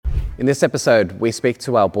In this episode, we speak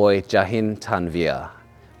to our boy Jahin Tanvir.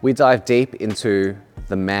 We dive deep into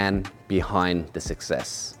the man behind the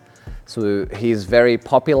success. So he's very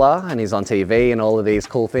popular and he's on TV and all of these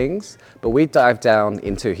cool things, but we dive down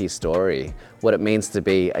into his story, what it means to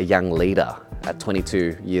be a young leader at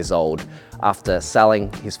 22 years old after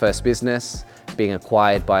selling his first business, being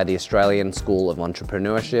acquired by the Australian School of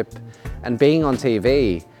Entrepreneurship, and being on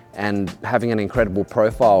TV and having an incredible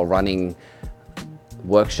profile running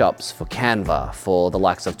workshops for Canva, for the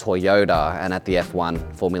likes of Toyota, and at the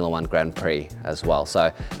F1 Formula One Grand Prix as well.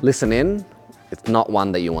 So listen in, it's not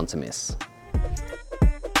one that you want to miss.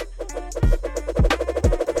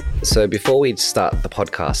 So before we start the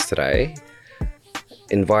podcast today,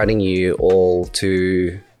 inviting you all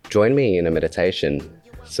to join me in a meditation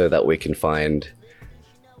so that we can find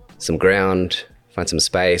some ground, find some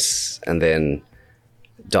space, and then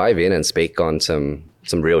dive in and speak on some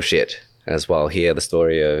real shit as well. Hear the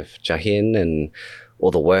story of Jahin and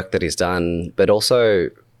all the work that he's done, but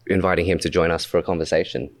also inviting him to join us for a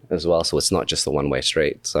conversation as well. So it's not just a one-way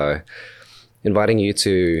street. So inviting you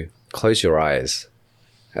to close your eyes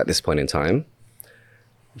at this point in time,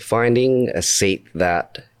 finding a seat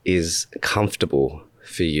that is comfortable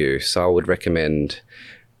for you. So I would recommend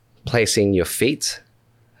placing your feet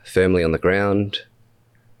firmly on the ground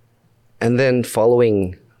and then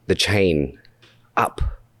following the chain up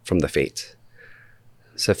from the feet.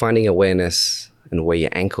 So finding awareness in where your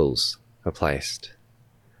ankles are placed,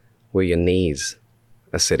 where your knees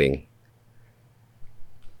are sitting,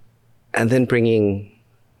 and then bringing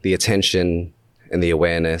the attention and the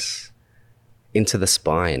awareness into the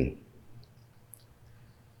spine.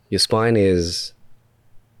 Your spine is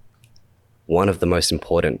one of the most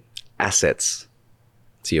important assets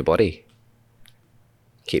to your body.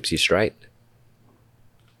 It keeps you straight.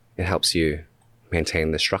 It helps you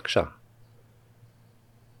maintain the structure.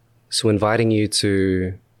 So inviting you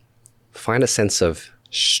to find a sense of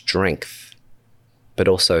strength, but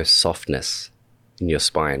also softness in your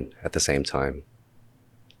spine at the same time.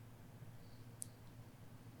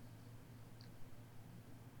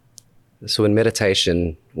 So in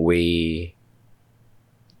meditation, we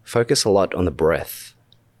focus a lot on the breath.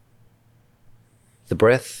 The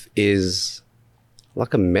breath is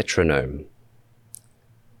like a metronome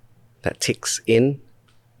that ticks in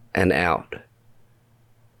and out,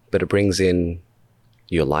 but it brings in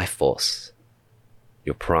your life force,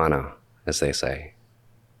 your prana, as they say.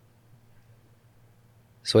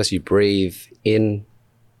 So as you breathe in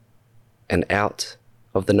and out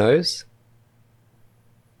of the nose,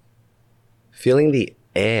 feeling the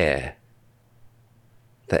air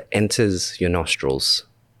that enters your nostrils.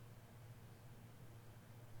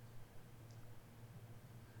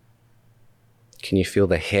 Can you feel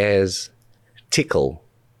the hairs tickle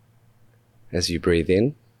as you breathe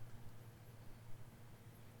in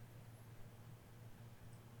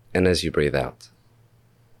and as you breathe out?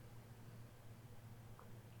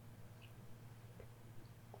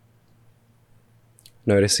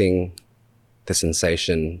 Noticing the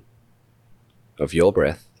sensation of your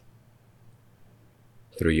breath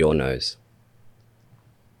through your nose.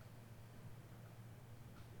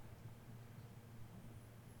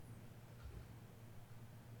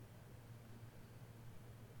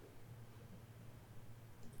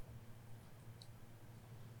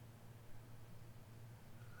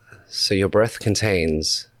 So your breath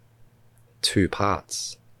contains two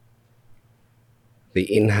parts,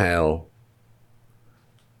 the inhale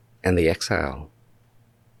and the exhale.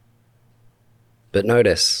 But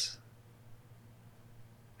notice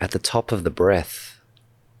at the top of the breath,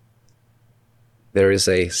 there is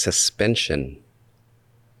a suspension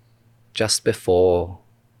just before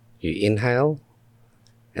you inhale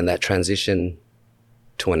and that transition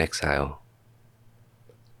to an exhale.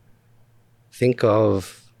 Think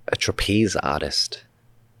of a trapeze artist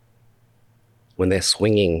when they're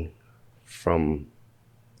swinging from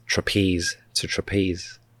trapeze to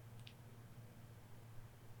trapeze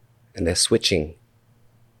and they're switching.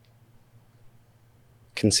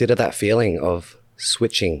 Consider that feeling of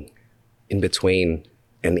switching in between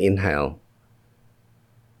an inhale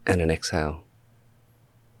and an exhale.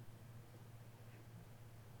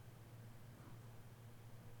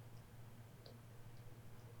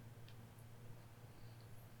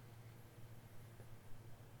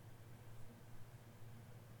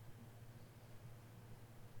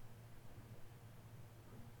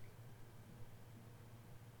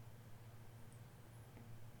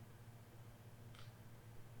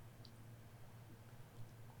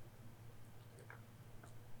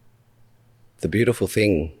 The beautiful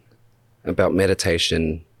thing about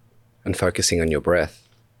meditation and focusing on your breath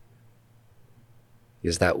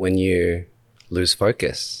is that when you lose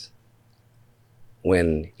focus,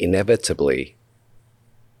 when inevitably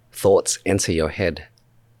thoughts enter your head,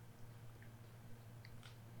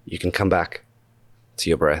 you can come back to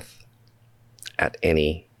your breath at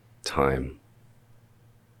any time.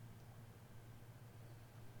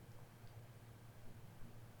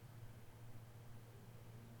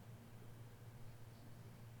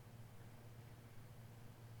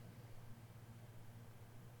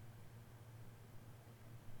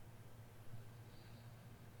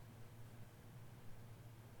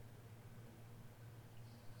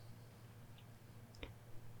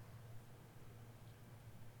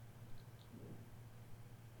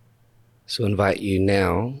 So I invite you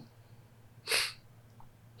now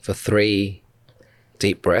for 3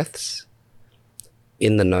 deep breaths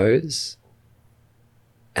in the nose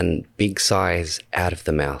and big sighs out of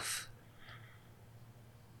the mouth.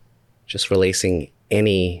 Just releasing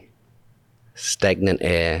any stagnant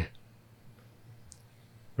air,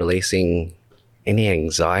 releasing any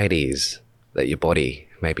anxieties that your body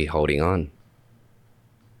may be holding on.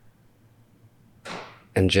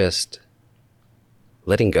 And just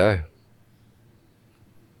letting go.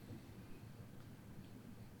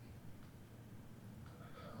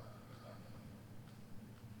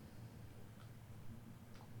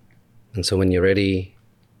 And so when you're ready,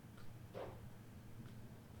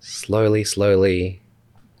 slowly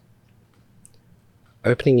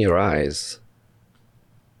opening your eyes,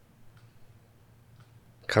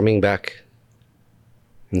 coming back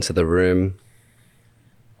into the room,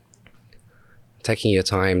 taking your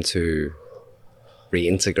time to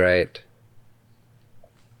reintegrate,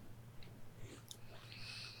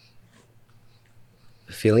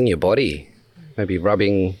 feeling your body, maybe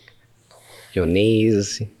rubbing your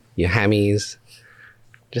knees, your hammies,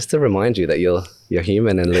 just to remind you that you're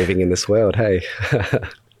human and living in this world, hey.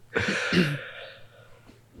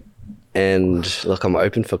 And look, I'm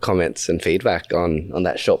open for comments and feedback on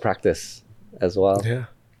that short practice as well. Yeah.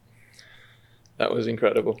 That was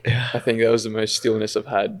incredible. Yeah. I think that was the most stillness I've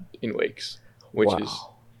had in weeks, which Wow. is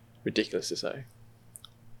ridiculous to say.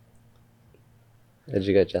 How'd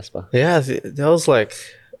you go, Jasper? Yeah, that was like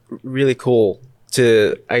really cool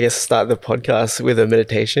to, I guess, start the podcast with a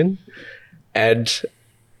meditation. And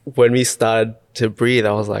when we started to breathe,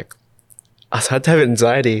 I was like, I started to have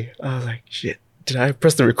anxiety. I was like, shit, did I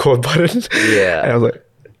press the record button? Yeah. And I was like,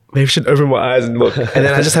 maybe I should open my eyes and look. And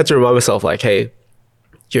then I just had to remind myself, like, hey,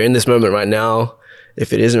 you're in this moment right now.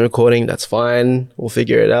 If it isn't recording, that's fine. We'll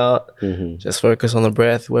figure it out. Mm-hmm. Just focus on the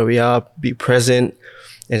breath, where we are, be present,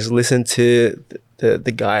 and just listen to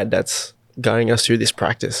the guide that's guiding us through this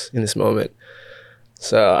practice in this moment.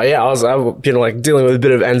 So yeah, I've been like dealing with a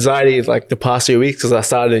bit of anxiety like the past 3 weeks because I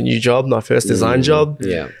started a new job, my first design job.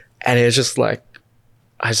 Yeah. And it's just like,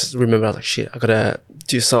 I just remember I was like, shit, I gotta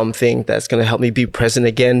do something that's gonna help me be present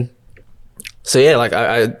again. So yeah, like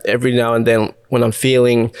I every now and then when I'm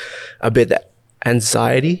feeling a bit that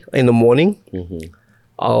anxiety in the morning,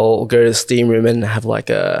 I'll go to the steam room and have like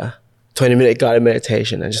a 20-minute guided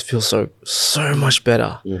meditation and just feel so much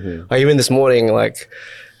better. Like even this morning, like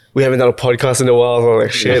we haven't done a podcast in a while, so I'm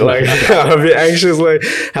like, shit, like I'm a bit anxious, like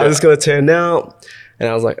how's this gonna turn out? And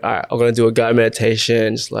I was like, all right, I'm gonna do a guided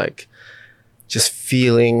meditation, just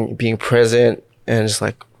feeling, being present, and just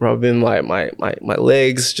like rubbing my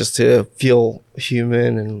legs just to feel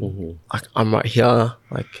human and like I'm right here,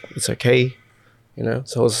 like it's okay, you know.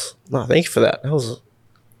 So thank you for that. That was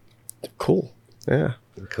cool. Yeah.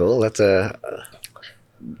 Cool. That's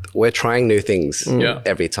we're trying new things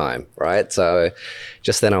every time, right? So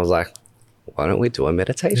just then I was like, why don't we do a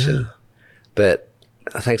meditation? Yeah. But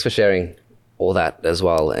thanks for sharing all that as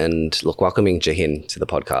well. And look, welcoming Jahin to the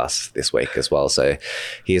podcast this week as well. So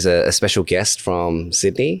he's a special guest from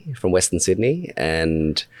Sydney, from Western Sydney.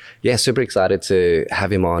 And yeah, super excited to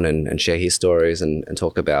have him on and share his stories and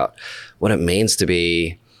talk about what it means to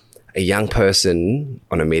be a young person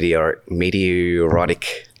on a meteoric,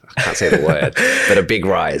 I can't say the word, but a big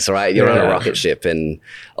rise, right? You're on a rocket ship, and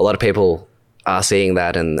a lot of people are seeing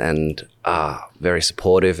that and are very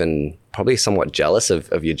supportive and probably somewhat jealous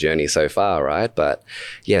of your journey so far, right? But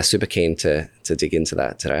yeah, super keen to dig into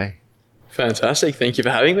that today. Fantastic. Thank you for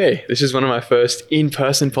having me. This is one of my first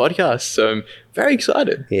in-person podcasts, so I'm very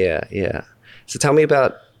excited. Yeah. So tell me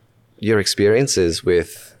about your experiences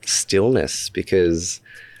with stillness, because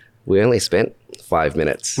we only spent 5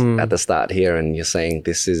 minutes at the start here, and you're saying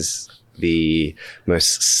this is the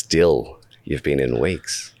most still you've been in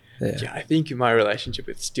weeks. Yeah, I think my relationship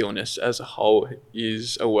with stillness as a whole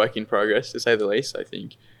is a work in progress, to say the least. I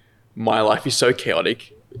think my life is so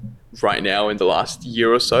chaotic right now in the last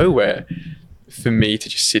year or so, where for me to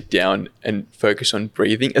just sit down and focus on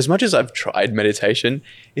breathing. As much as I've tried meditation,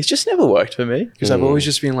 it's just never worked for me because I've always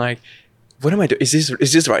just been like, what am I doing? Is this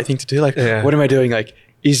the right thing to do? Like, what am I doing? Like,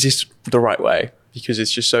 is this the right way? Because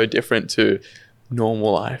it's just so different to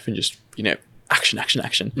normal life and just,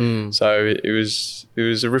 action. So it was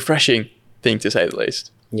a refreshing thing, to say the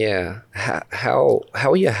least. Yeah. How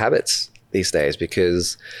are your habits these days?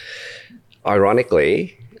 Because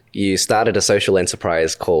ironically, you started a social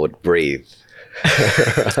enterprise called Breathe.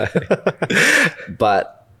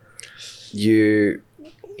 But you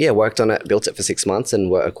worked on it, built it for 6 months, and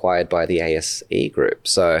were acquired by the ASE group.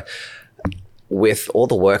 So with all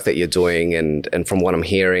the work that you're doing and from what I'm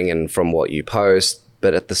hearing and from what you post,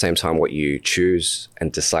 but at the same time what you choose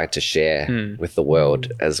and decide to share with the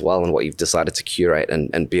world as well, and what you've decided to curate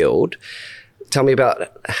and build, tell me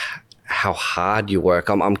about how hard you work.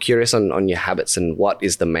 I'm curious on your habits and what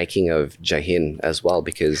is the making of Jahin as well,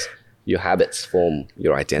 because your habits form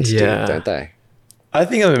your identity, don't they? I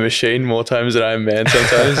think I'm a machine more times than I'm a man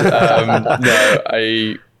sometimes. No,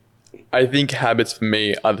 I think habits for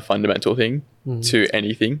me are the fundamental thing to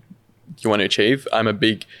anything you want to achieve. I'm a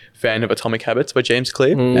big fan of Atomic Habits by James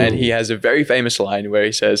Clear, and he has a very famous line where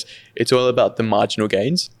he says, it's all about the marginal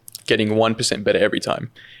gains, getting 1% better every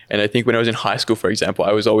time. And I think when I was in high school, for example,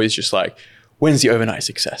 I was always just like, when's the overnight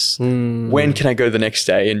success? When can I go the next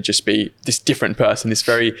day and just be this different person, this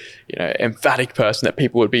very, emphatic person that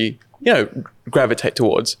people would be, gravitate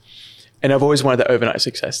towards? And I've always wanted that overnight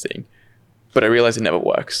success thing, but I realized it never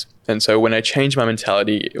works. And so when I changed my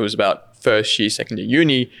mentality, it was about first year, second year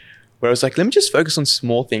uni, where I was like, let me just focus on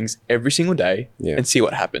small things every single day and see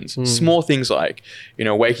what happens. Small things like,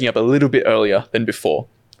 waking up a little bit earlier than before.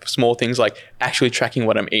 Small things like actually tracking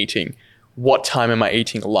what I'm eating. What time am I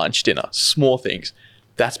eating lunch, dinner? Small things.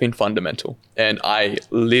 That's been fundamental. And I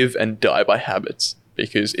live and die by habits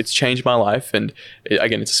because it's changed my life. And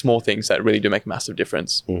again, it's small things that really do make a massive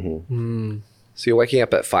difference. So you're waking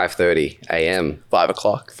up at 5:30 a.m. 5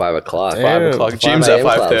 o'clock. 5 o'clock. 5 o'clock. 5 Gym's at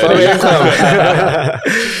 5:30.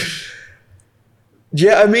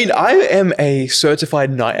 Yeah, I mean, I am a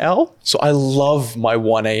certified night owl. So I love my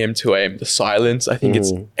 1 a.m., 2 a.m., the silence. I think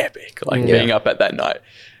it's epic, like being up at that night.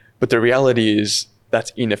 But the reality is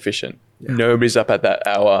that's inefficient. Nobody's up at that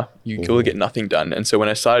hour. You will get nothing done. And so when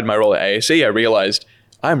I started my role at ASE, I realized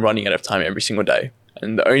I'm running out of time every single day.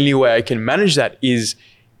 And the only way I can manage that is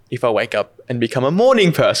if I wake up and become a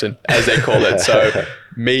morning person, as they call it. So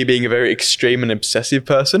me being a very extreme and obsessive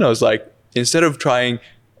person, I was like, instead of trying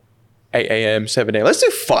 8 a.m., 7 a.m., let's do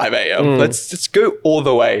 5 a.m. Let's go all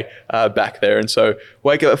the way back there. And so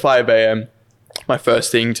wake up at 5 a.m. My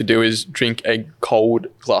first thing to do is drink a cold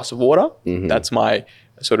glass of water. That's my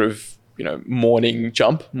sort of, morning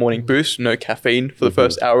jump, morning boost, no caffeine for the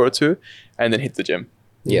first hour or two, and then hit the gym.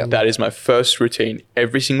 That is my first routine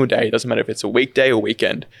every single day. It doesn't matter if it's a weekday or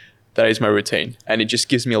weekend. That is my routine. And it just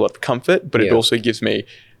gives me a lot of comfort, but it also gives me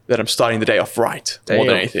that I'm starting the day off right more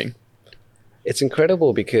than anything. It's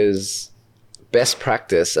incredible because best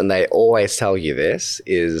practice, and they always tell you this,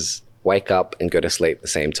 is wake up and go to sleep the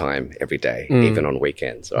same time every day, even on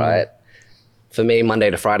weekends, right? For me, Monday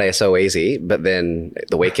to Friday is so easy, but then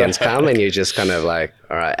the weekends come and you just kind of like,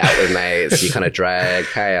 all right, out with mates, you kind of drag,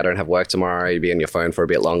 hey, I don't have work tomorrow, you be on your phone for a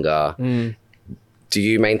bit longer. Do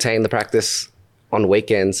you maintain the practice on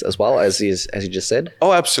weekends as well, as you just said?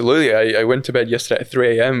 Oh, absolutely. I went to bed yesterday at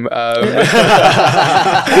 3 a.m.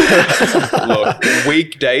 Look,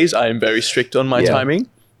 weekdays, I am very strict on my timing.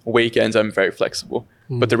 Weekends, I'm very flexible.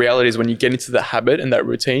 But the reality is when you get into the habit and that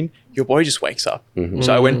routine, your body just wakes up.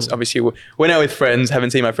 So I went out with friends,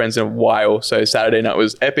 haven't seen my friends in a while. So Saturday night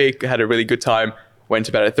was epic. I had a really good time. Went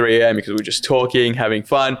to bed at 3 a.m. because we were just talking, having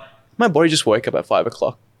fun. My body just woke up at 5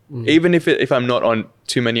 o'clock. Even if I'm not on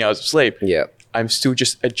too many hours of sleep, I'm still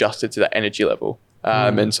just adjusted to that energy level.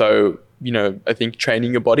 And so, I think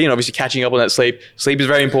training your body and obviously catching up on that sleep. Sleep is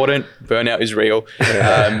very important. Burnout is real.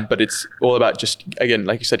 But it's all about just, again,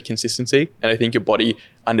 like you said, consistency. And I think your body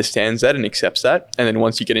understands that and accepts that. And then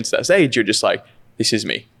once you get into that stage, you're just like, this is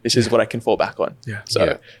me. This is what I can fall back on.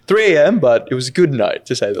 3 a.m., but it was a good night,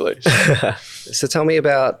 to say the least. So tell me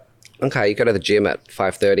about, okay, you go to the gym at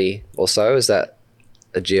 5:30 or so. Is that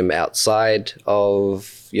a gym outside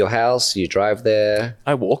of your house? You drive there?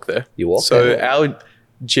 I walk there. You walk there? So our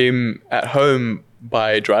gym at home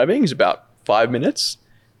by driving is about 5 minutes.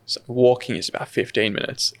 So walking is about 15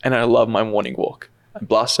 minutes. And I love my morning walk. I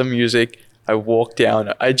blast some music. I walk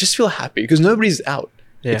down. I just feel happy because nobody's out.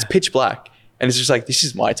 It's pitch black. And it's just like, this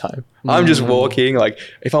is my time. I'm just walking. Like,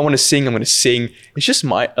 if I want to sing, I'm going to sing. It's just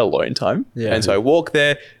my alone time. And so I walk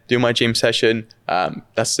there, do my gym session.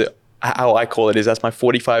 That's how I call it, is that's my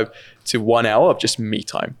 45 to 1 hour of just me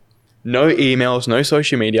time. No emails, no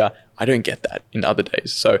social media. I don't get that in other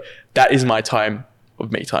days. So that is my time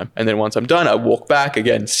of me time. And then once I'm done, I walk back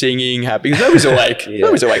again, singing, happy, because nobody's awake.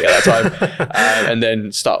 Nobody's awake at that time. And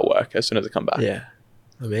then start work as soon as I come back. Yeah.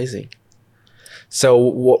 Amazing. So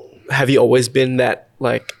what, have you always been that,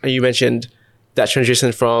 like you mentioned that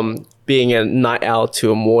transition from being a night owl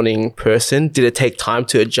to a morning person? Did it take time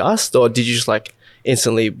to adjust, or did you just like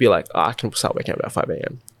instantly be like, I can start waking up at 5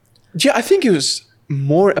 a.m.? Yeah, I think it was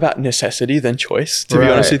more about necessity than choice, to be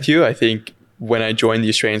honest with you. I think when I joined the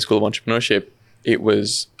Australian School of Entrepreneurship, it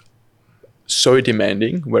was so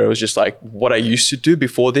demanding, where it was just like what I used to do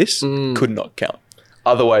before this could not count.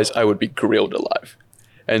 Otherwise, I would be grilled alive.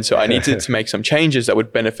 And so I needed to make some changes that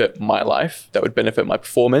would benefit my life, that would benefit my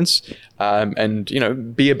performance, and, you know,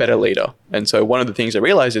 be a better leader. And so one of the things I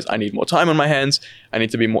realized is I need more time on my hands. I need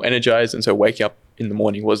to be more energized. And so waking up in the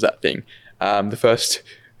morning was that thing. The first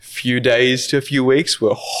few days to a few weeks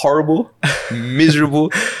were horrible, miserable.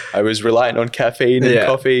 I was reliant on caffeine and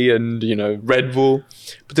coffee and, you know, Red Bull.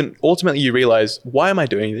 But then ultimately you realize, why am I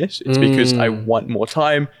doing this? It's because I want more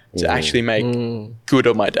time to actually make good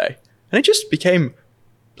of my day. And it just became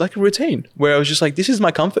like a routine where I was just like, this is my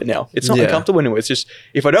comfort now. It's not uncomfortable anymore. It's just,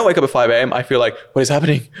 if I don't wake up at 5 a.m., I feel like, what is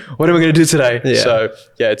happening? What am I going to do today? Yeah. So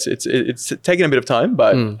yeah, it's taken a bit of time,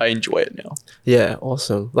 but I enjoy it now. Yeah,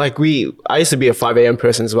 awesome. Like I used to be a 5 a.m.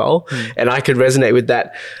 person as well, and I could resonate with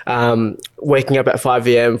that. Waking up at 5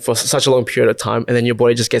 a.m. for such a long period of time, and then your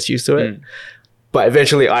body just gets used to it. But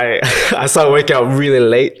eventually I started waking up really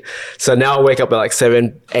late. So now I wake up at like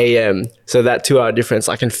 7 a.m. So that 2 hour difference,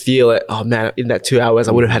 I can feel it. Oh man, in that 2 hours,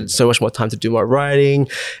 I would have had so much more time to do my writing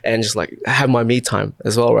and just like have my me time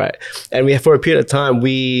as well, right? And for a period of time,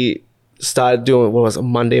 we started doing, what was it,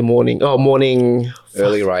 Monday morning? Oh, morning.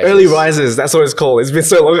 Early rises. Early rises, that's what it's called. It's been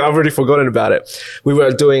so long, I've already forgotten about it. We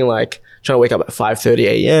were doing like, trying to wake up at 5:30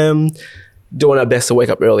 a.m., doing our best to wake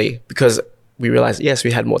up early because we realized, yes,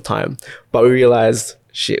 we had more time, but we realized,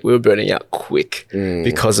 shit, we were burning out quick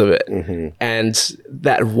because of it. And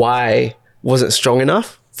that why wasn't strong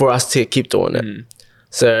enough for us to keep doing it.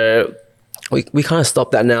 So we kind of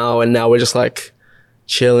stopped that now, and now we're just like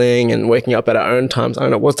chilling and waking up at our own times. I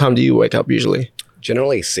don't know, what time do you wake up usually?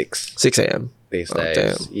 Generally 6. 6 a.m. these days.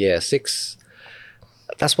 Damn. Yeah, 6.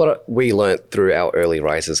 That's what we learned through our early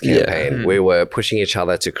rises campaign. We were pushing each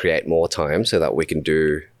other to create more time so that we can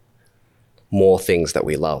do more things that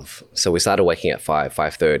we love. So we started waking at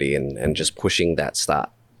 5:30 and just pushing that start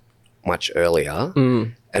much earlier.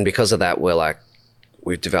 And because of that,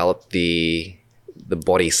 we've developed the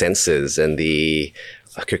body senses, and the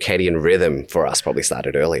circadian rhythm for us probably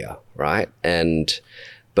started earlier, right?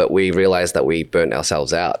 But we realized that we burnt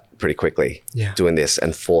ourselves out pretty quickly doing this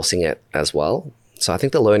and forcing it as well. So I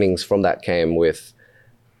think the learnings from that came with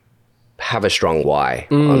have a strong why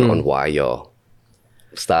on why you're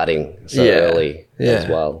starting so early as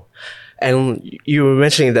well. And you were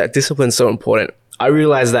mentioning that discipline is so important. I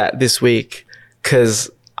realized that this week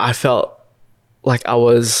because I felt like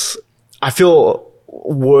I feel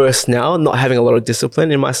worse now not having a lot of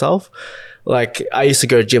discipline in myself. Like I used to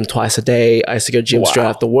go to gym twice a day. I used to go to gym straight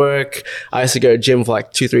after work. I used to go to gym for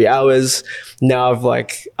like 2-3 hours. Now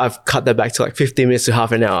I've cut that back to like 15 minutes to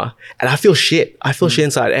half an hour, and I feel shit. I feel shit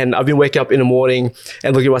inside. And I've been waking up in the morning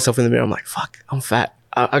and looking at myself in the mirror. I'm like, fuck, I'm fat.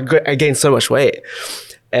 I gained so much weight.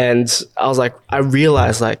 And I was like, I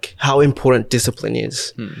realized like how important discipline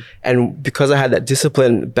is. And because I had that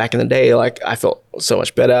discipline back in the day, like I felt so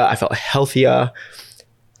much better. I felt healthier.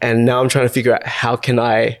 And now I'm trying to figure out how can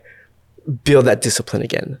I build that discipline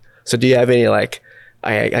again. So do you have any like,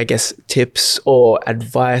 I guess, tips or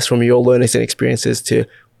advice from your learnings and experiences to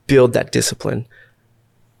build that discipline?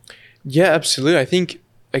 Yeah, absolutely. I think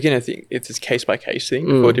it's a case by case thing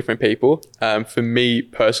for different people. For me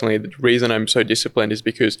personally, the reason I'm so disciplined is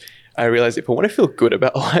because I realized if I want to feel good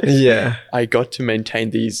about life, I got to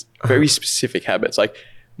maintain these very specific habits. Like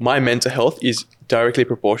my mental health is directly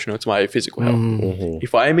proportional to my physical health.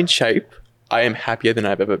 If I am in shape, I am happier than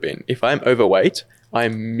I've ever been. If I'm overweight, I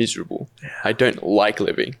am miserable. I don't like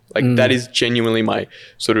living. Like that is genuinely my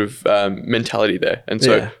sort of mentality there. And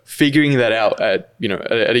so figuring that out at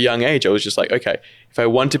a young age, I was just like, okay, if I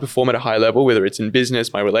want to perform at a high level, whether it's in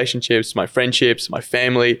business, my relationships, my friendships, my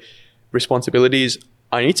family, responsibilities,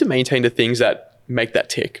 I need to maintain the things that make that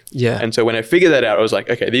tick. And so when I figured that out, I was like,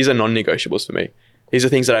 okay, these are non-negotiables for me. These are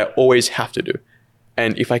things that I always have to do.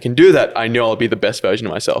 And if I can do that, I know I'll be the best version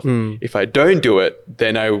of myself. If I don't do it,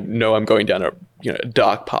 then I know I'm going down a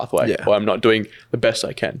dark pathway, or I'm not doing the best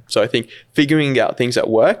I can. So I think figuring out things that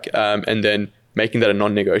work and then making that a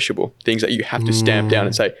non-negotiable, things that you have to stamp down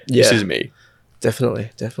and say, this is me. Definitely.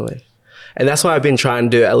 And that's what I've been trying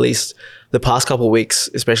to do at least the past couple of weeks,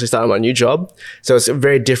 especially starting my new job. So it's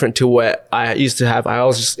very different to what I used to have. I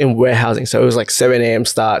was just in warehousing. So it was like 7 a.m.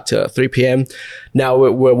 start to 3 p.m. Now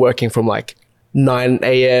we're working from like 9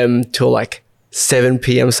 a.m. till like 7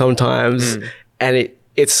 p.m. sometimes. And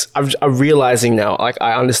I'm realizing now, like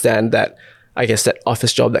I understand that, I guess that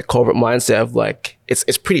office job, that corporate mindset of like,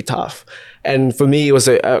 it's pretty tough. And for me, it was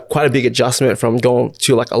quite a big adjustment from going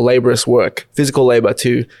to like a laborious work, physical labor,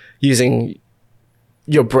 to using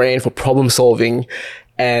your brain for problem solving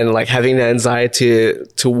and like having the anxiety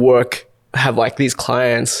to work, have like these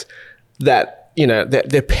clients that, you know,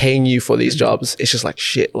 they're paying you for these jobs. It's just like,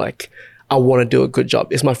 shit, like I want to do a good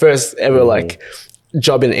job. It's my first ever like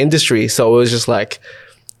job in the industry. So it was just like,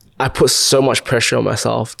 I put so much pressure on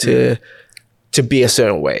myself to be a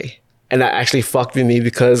certain way. And that actually fucked with me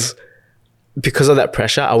because of that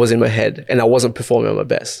pressure, I was in my head and I wasn't performing at my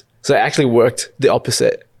best. So it actually worked the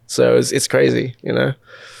opposite. So it's crazy, you know?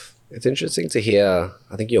 It's interesting to hear,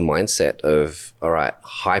 I think, your mindset of, all right,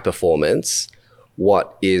 high performance.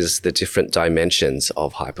 What is the different dimensions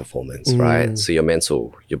of high performance, right? So your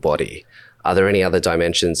mental, your body. Are there any other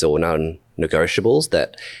dimensions or non-negotiables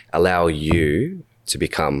that allow you to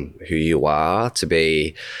become who you are, to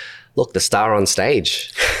be, look, the star on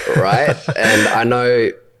stage, right? And I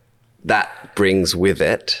know that brings with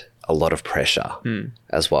it a lot of pressure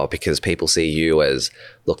as well, because people see you as,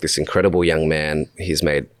 look, this incredible young man, he's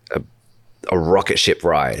made a rocket ship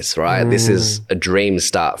rise, right? This is a dream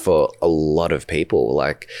start for a lot of people.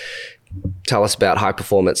 Like, tell us about high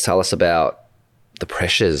performance, tell us about the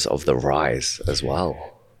pressures of the rise as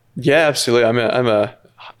well. Yeah, absolutely. I'm a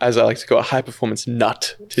as I like to call it, a high performance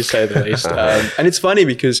nut, to say the least. And it's funny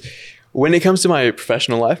because when it comes to my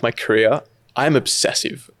professional life, my career, I'm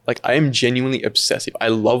obsessive. Like, I am genuinely obsessive. I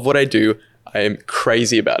love what I do. I am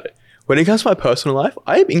crazy about it. When it comes to my personal life,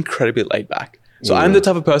 I am incredibly laid back. So I'm the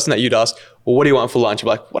type of person that you'd ask, well, what do you want for lunch? I'm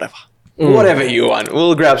like, whatever you want.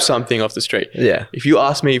 We'll grab something off the street. Yeah. If you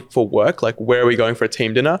ask me for work, like, where are we going for a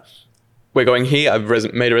team dinner? We're going here.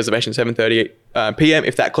 I've made a reservation 7:30 p.m.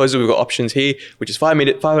 If that closes, we've got options here, which is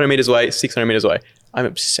 500 meters away, 600 meters away. I'm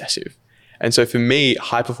obsessive. And so for me,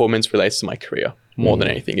 high performance relates to my career more than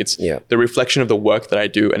anything. It's the reflection of the work that I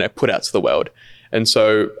do and I put out to the world. And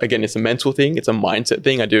so again, it's a mental thing. It's a mindset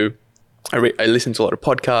thing. I listen to a lot of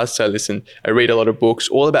podcasts. I read a lot of books,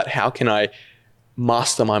 all about how can I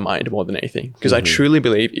master my mind more than anything. Because I truly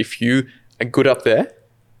believe if you are good up there,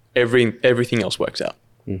 everything else works out.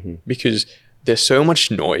 Because there's so much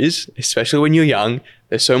noise, especially when you're young.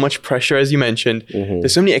 There's so much pressure, as you mentioned.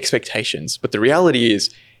 There's so many expectations. But the reality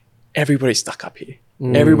is everybody's stuck up here.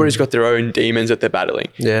 Everybody's got their own demons that they're battling.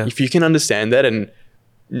 Yeah. If you can understand that and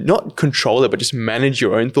not control it, but just manage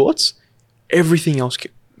your own thoughts, everything else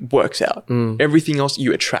works out. Everything else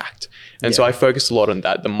you attract. And so I focus a lot on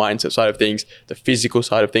that, the mindset side of things, the physical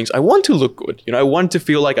side of things. I want to look good. You know, I want to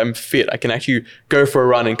feel like I'm fit. I can actually go for a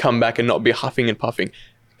run and come back and not be huffing and puffing,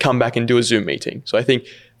 come back and do a Zoom meeting. So I think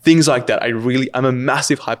things like that, I'm a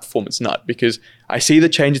massive high performance nut because I see the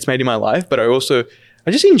change it's made in my life, but I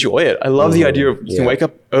just enjoy it. I love the idea of you can wake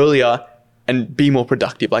up earlier and be more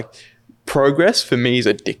productive. Like, progress for me is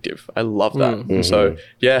addictive. I love that. So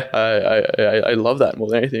yeah, I love that more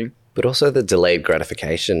than anything. But also the delayed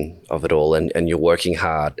gratification of it all, and you're working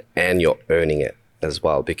hard and you're earning it as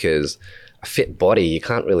well, because a fit body, you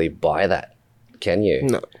can't really buy that, can you?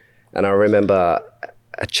 No. And I remember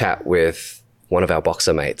a chat with one of our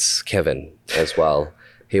boxer mates, Kevin, as well.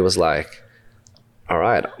 He was like, all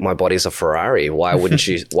right, my body's a Ferrari. Why would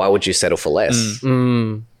you settle for less?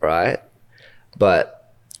 Right? But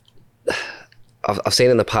I've seen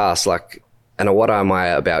in the past, like, and what I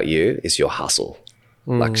admire about you is your hustle,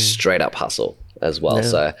 like straight up hustle as well. Yeah.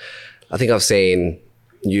 So I think I've seen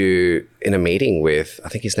you in a meeting with, I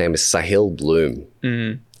think his name is Sahil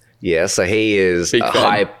Bloom. Yeah, so he is a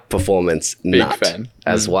high performance nut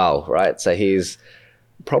as well, right? So he's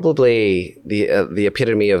probably the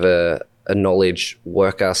epitome of a knowledge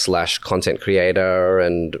worker / content creator,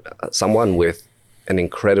 and someone with an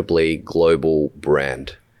incredibly global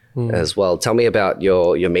brand as well. Tell me about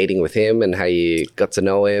your meeting with him and how you got to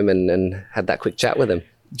know him and had that quick chat with him.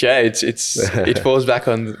 Yeah, it falls back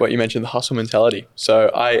on what you mentioned, the hustle mentality.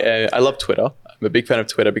 So I love Twitter. I'm a big fan of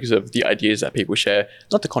Twitter because of the ideas that people share,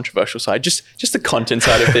 not the controversial side, just the content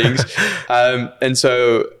side of things. And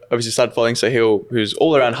so obviously started following Sahil, who's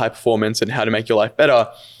all around high performance and how to make your life better.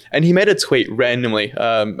 And he made a tweet randomly,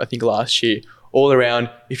 I think last year, all around,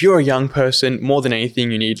 if you're a young person, more than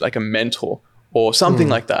anything, you need like a mentor or something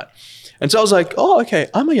like that. And so I was like, oh, okay,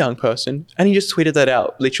 I'm a young person. And he just tweeted that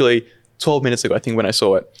out literally 12 minutes ago, I think, when I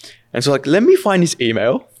saw it. And so like, let me find his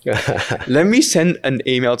email. Let me send an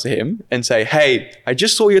email to him and say, hey, I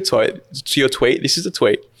just saw your tweet. This is the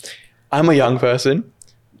tweet. I'm a young person.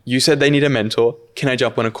 You said they need a mentor. Can I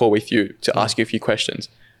jump on a call with you to ask you a few questions?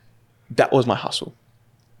 That was my hustle.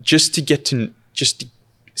 Just to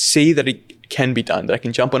see that it can be done, that I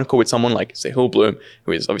can jump on a call with someone like Sahil Bloom,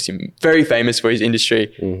 who is obviously very famous for his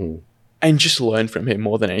industry, and just learn from him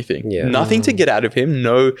more than anything. Yeah. Nothing to get out of him.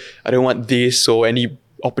 No, I don't want this or any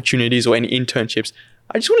opportunities or any internships.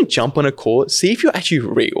 I just want to jump on a call, see if you're actually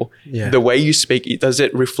real. Yeah. The way you speak, does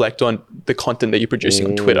it reflect on the content that you're producing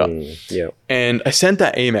on Twitter? Yeah. And I sent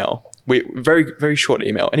that email, very, very short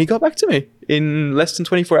email, and he got back to me in less than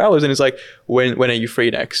 24 hours. And it's like, when are you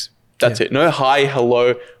free next? That's it. No hi,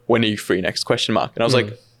 hello, when are you free next? ? And I was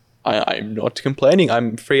like, I'm not complaining.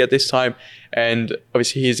 I'm free at this time. And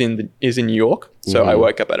obviously he's in New York. So I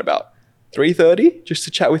woke up at about 3:30 just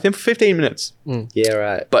to chat with him for 15 minutes. Yeah,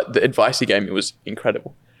 right. But the advice he gave me was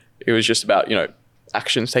incredible. It was just about,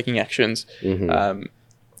 taking actions,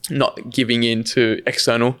 not giving in to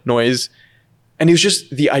external noise. And it was just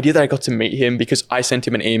the idea that I got to meet him because I sent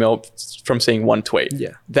him an email from seeing one tweet.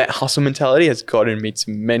 Yeah. That hustle mentality has gotten me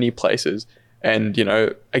to many places. And,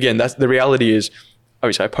 again, that's the reality is,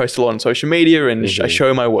 obviously I post a lot on social media and I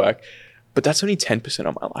show my work, but that's only 10%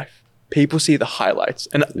 of my life. People see the highlights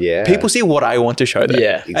and people see what I want to show them.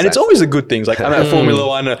 Yeah, exactly. And it's always the good things. Like I'm at Formula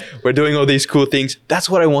One, we're doing all these cool things. That's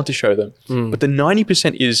what I want to show them. But the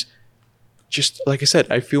 90% is just, like I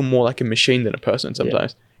said, I feel more like a machine than a person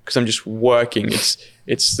sometimes because I'm just working.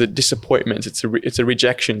 It's the disappointments. It's the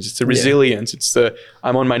rejections. It's the resilience. It's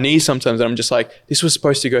I'm on my knees sometimes and I'm just like, this was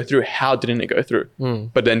supposed to go through. How didn't it go through?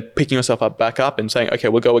 But then picking yourself back up and saying, okay,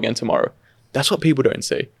 we'll go again tomorrow. That's what people don't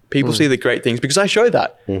see. People see the great things because I show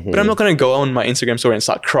that. But I'm not going to go on my Instagram story and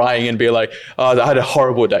start crying and be like, oh, I had a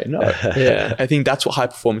horrible day. No. I think that's what high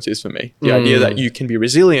performance is for me. The idea that you can be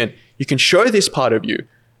resilient, you can show this part of you,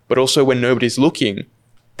 but also when nobody's looking,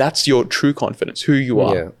 that's your true confidence, who you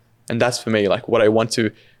are. Yeah. And that's for me, like what I want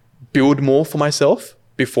to build more for myself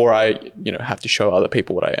before I, have to show other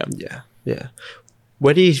people what I am. Yeah. Yeah.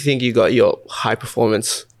 Where do you think you got your high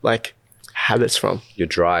performance, habits from? Your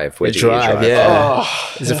drive. Where do you get your drive? Yeah.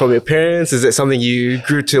 Is it from your parents? Is it something you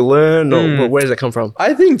grew to learn? Or where does it come from?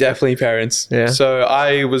 I think definitely parents. Yeah. So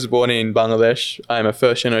I was born in Bangladesh. I'm a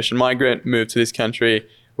first generation migrant, moved to this country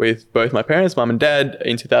with both my parents, mum and dad,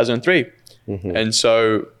 in 2003. And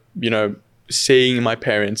so, seeing my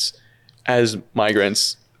parents as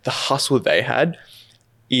migrants, the hustle they had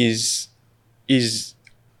is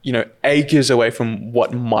acres away from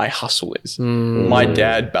what my hustle is. My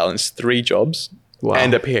dad balanced 3 jobs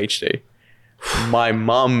and a PhD. My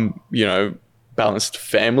mum, balanced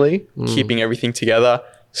family, keeping everything together,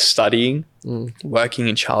 studying, working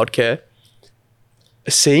in childcare.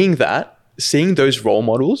 Seeing those role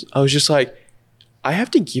models, I was just like, I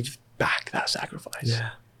have to give back that sacrifice. Yeah.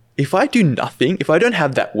 If I do nothing, if I don't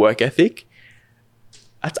have that work ethic,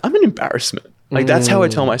 I'm an embarrassment. That's how I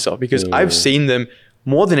tell myself because I've seen them.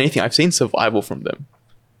 More than anything, I've seen survival from them.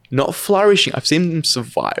 Not flourishing. I've seen them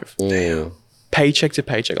survive. Paycheck to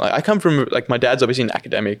paycheck. I come from, my dad's obviously an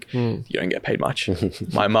academic. You don't get paid much.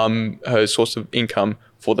 My mum, her source of income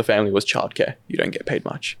for the family was childcare. You don't get paid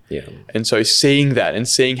much. Yeah. And so seeing that and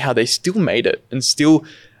seeing how they still made it and still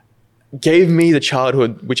gave me the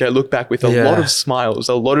childhood, which I look back with a lot of smiles,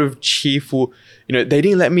 a lot of cheerful, they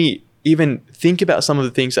didn't let me even think about some of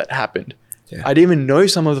the things that happened. Yeah. I didn't even know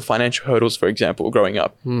some of the financial hurdles, for example, growing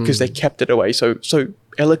up, because they kept it away so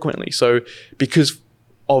eloquently. So because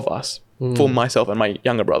of us, for myself and my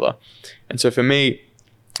younger brother. And so for me,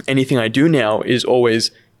 anything I do now is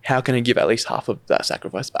always, how can I give at least half of that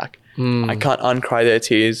sacrifice back? I can't uncry their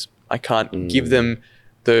tears. I can't give them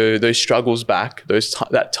those struggles back,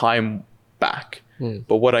 that time back.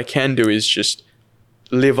 But what I can do is just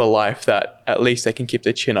live a life that at least they can keep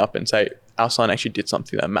their chin up and say, our son actually did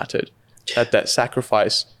something that mattered. That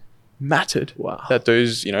sacrifice mattered. Wow. That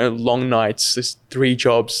those, long nights, this 3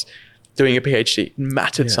 jobs, doing a PhD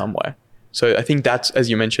mattered somewhere. So I think that's, as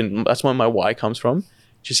you mentioned, that's where my why comes from.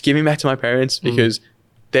 Just giving back to my parents because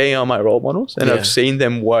they are my role models and I've seen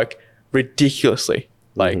them work ridiculously,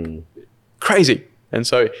 crazy. And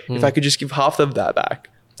so if I could just give half of that back,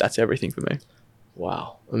 that's everything for me.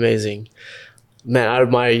 Wow. Amazing. Man, I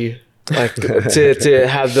admire you to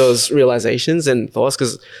have those realizations and thoughts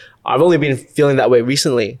because I've only been feeling that way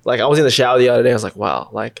recently. I was in the shower the other day. I was like, wow.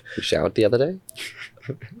 You showered the other day?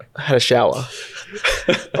 I had a shower.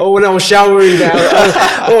 When I was showering now,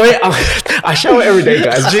 I shower every day,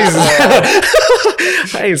 guys. Jesus.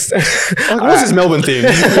 What's this Melbourne thing?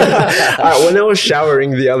 When I was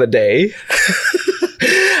showering the other day,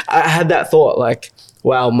 I had that thought like,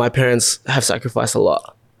 wow, my parents have sacrificed a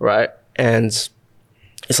lot, right? And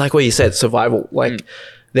it's like what you said, survival. Like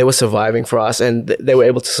they were surviving for us, and they were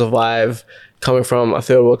able to survive coming from a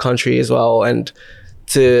third world country as well, and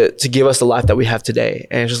to give us the life that we have today.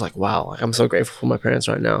 And it's just like, wow, like, I'm so grateful for my parents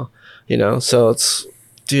right now, you know? So it's,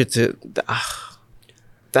 dude,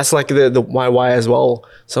 that's like the my why as well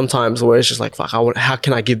sometimes, where it's just like, fuck, how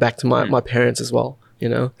can I give back to my parents as well, you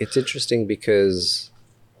know? It's interesting because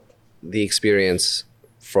the experience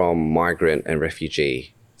from migrant and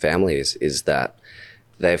refugee families is that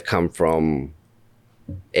they've come from,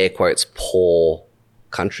 air quotes, poor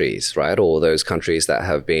countries, right? Or those countries that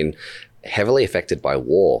have been heavily affected by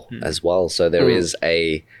war as well. So there is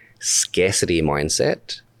a scarcity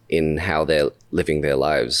mindset in how they're living their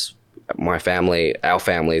lives. My family, our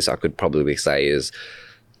families, I could probably say, is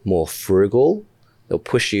more frugal. They'll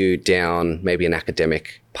push you down maybe an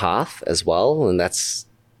academic path as well. And that's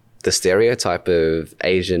the stereotype of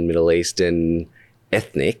Asian, Middle Eastern,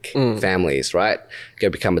 ethnic families, right? Go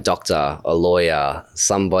become a doctor, a lawyer,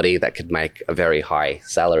 somebody that could make a very high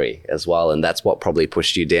salary as well. And that's what probably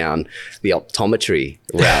pushed you down the optometry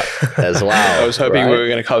route as well. I was hoping we were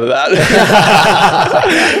going to cover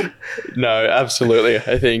that. No, absolutely.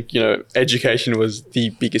 I think, education was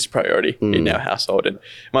the biggest priority in our household. And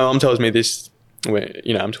my mom tells me this, when,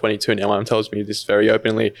 I'm 22 now, my mom tells me this very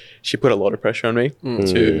openly. She put a lot of pressure on me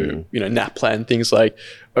to, nap plan, things like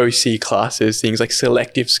OC classes, things like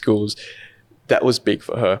selective schools. That was big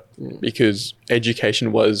for her because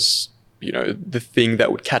education was, the thing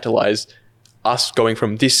that would catalyze us going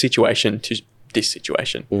from this situation to this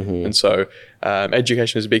situation. And so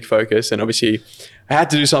education was a big focus, and obviously I had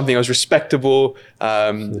to do something that was respectable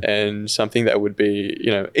and something that would be,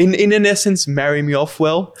 in an essence, marry me off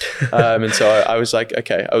well. And so I was like,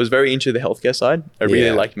 okay, I was very into the healthcare side. I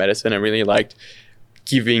really liked medicine. I really liked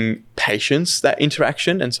giving patients that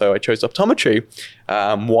interaction. And so I chose optometry.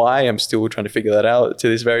 Why? I'm still trying to figure that out to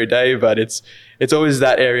this very day, but it's always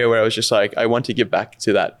that area where I was just like, I want to give back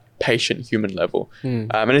to that patient human level.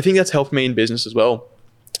 And I think that's helped me in business as well,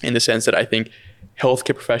 in the sense that I think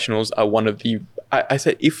healthcare professionals are one of the, I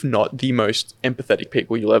said, if not the most empathetic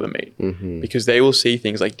people you'll ever meet, because they will see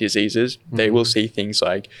things like diseases. They will see things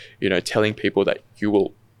like, telling people that you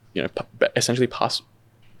will, essentially pass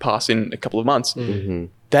in a couple of months.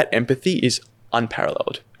 That empathy is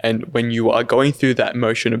unparalleled. And when you are going through that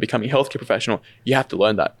motion of becoming a healthcare professional, you have to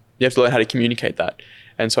learn that. You have to learn how to communicate that.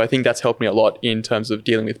 And so I think that's helped me a lot in terms of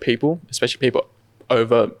dealing with people, especially people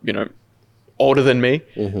over, older than me,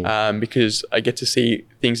 because I get to see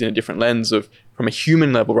things in a different lens of from a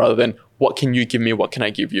human level, rather than what can you give me, what can I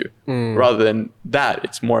give you? Rather than that,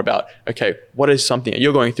 it's more about, okay, what is something that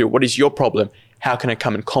you're going through? What is your problem? How can I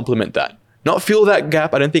come and complement that? Not fill that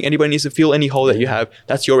gap. I don't think anybody needs to fill any hole that you have.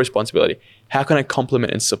 That's your responsibility. How can I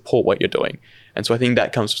complement and support what you're doing? And so I think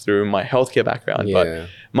that comes through my healthcare background. But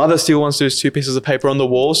mother still wants those 2 pieces of paper on the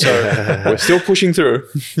wall. So we're still pushing through.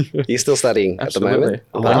 You're still studying at the moment?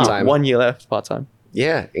 Part-time. 1 year left, part-time.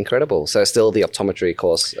 Yeah, incredible. So still the optometry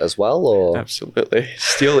course as well? Or Absolutely.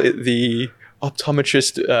 Still the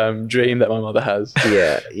optometrist dream that my mother has.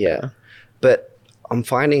 Yeah. But I'm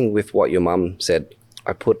finding with what your mum said,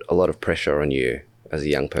 I put a lot of pressure on you as a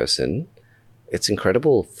young person. It's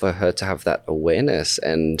incredible for her to have that awareness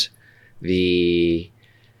and the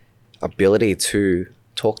ability to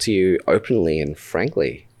talk to you openly and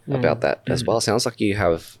frankly about that as well. Sounds like you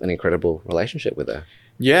have an incredible relationship with her.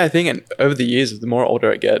 Yeah, I think, and over the years, the more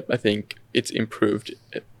older I get, I think it's improved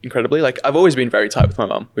incredibly. Like, I've always been very tight with my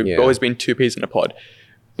mum. We've always been 2 peas in a pod.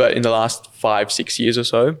 But in the last 5-6 years or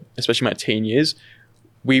so, especially my teen years,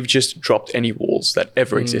 we've just dropped any walls that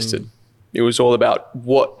ever existed. It was all about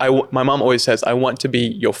what my mum always says, I want to be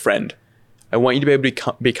your friend. I want you to be able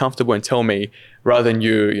to be comfortable and tell me, rather than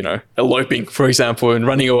you, eloping, for example, and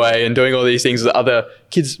running away and doing all these things that other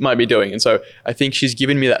kids might be doing. And so I think she's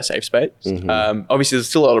given me that safe space. Obviously, there's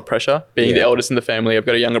still a lot of pressure being the eldest in the family. I've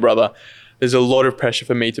got a younger brother. There's a lot of pressure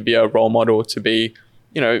for me to be a role model, to be,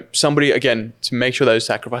 somebody, again, to make sure those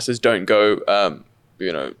sacrifices don't go,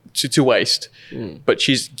 to waste. But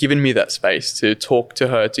she's given me that space to talk to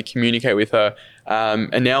her, to communicate with her.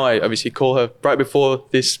 And now I obviously call her right before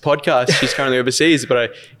this podcast. She's currently overseas, but I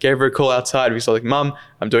gave her a call outside because I was like, Mum,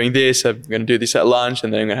 I'm doing this. I'm going to do this at lunch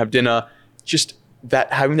and then I'm going to have dinner. Just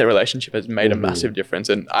that, having that relationship has made a massive difference.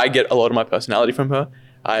 And I get a lot of my personality from her.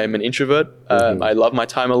 I am an introvert. I love my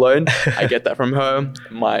time alone. I get that from her.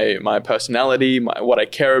 My personality, what I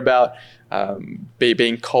care about.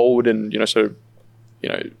 being cold and, sort of,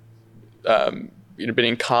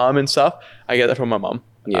 being calm and stuff. I get that from my mum.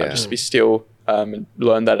 Just to be still and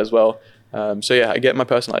learn that as well. So yeah, I get my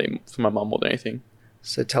personality from my mum more than anything.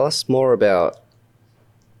 So tell us more about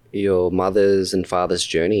your mother's and father's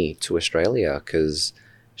journey to Australia, because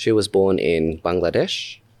she was born in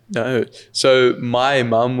Bangladesh. No. So my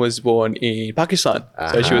mum was born in Pakistan.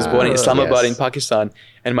 So she was born in Islamabad in Pakistan.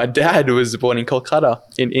 And my dad was born in Kolkata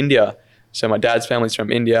in India. So my dad's family's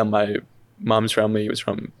from India. My mum's family was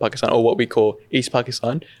from Pakistan, or what we call East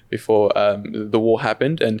Pakistan, before the war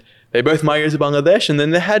happened. And they both migrated to Bangladesh, and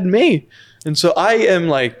then they had me. And so I am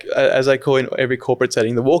like, as I call in every corporate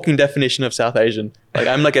setting, the walking definition of South Asian. Like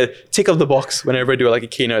I'm like a tick of the box whenever I do like a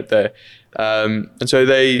keynote there. And so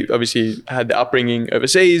they obviously had the upbringing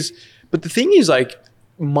overseas. But the thing is, like,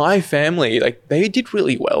 my family, like, they did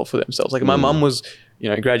really well for themselves. Like my mum was,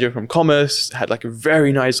 graduate from commerce, had like a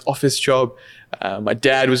very nice office job. My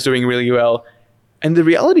dad was doing really well. And the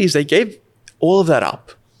reality is they gave all of that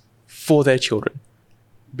up for their children,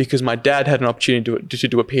 because my dad had an opportunity to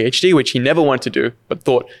do a PhD, which he never wanted to do, but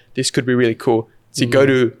thought this could be really cool to go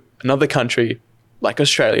to another country like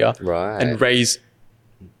Australia and raise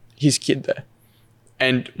his kid there.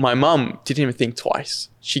 And my mum didn't even think twice.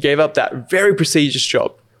 She gave up that very prestigious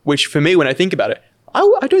job, which for me, when I think about it,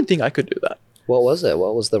 I don't think I could do that. What was it?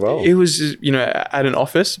 What was the role? It was, at an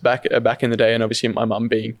office back in the day. And obviously my mum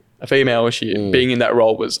being a female, being in that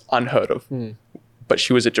role was unheard of. But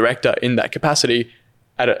she was a director in that capacity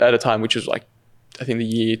at a time which was like, I think the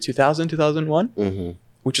year 2000, 2001,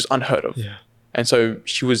 which is unheard of. Yeah. And so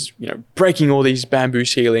she was, breaking all these bamboo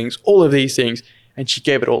ceilings, all of these things, and she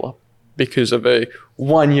gave it all up because of a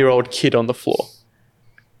 1-year-old kid on the floor.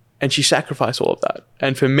 And she sacrificed all of that.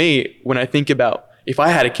 And for me, when I think about if I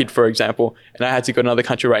had a kid, for example, and I had to go to another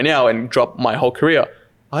country right now and drop my whole career,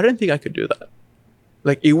 I don't think I could do that.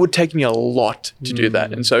 Like, it would take me a lot to do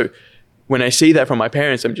that. And so when I see that from my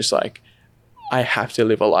parents, I'm just like, I have to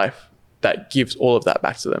live a life that gives all of that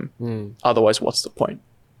back to them. Otherwise, what's the point?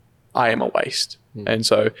 I am a waste. And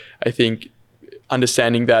so I think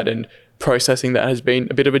understanding that and processing that has been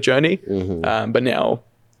a bit of a journey. But now,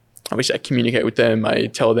 obviously, I communicate with them. I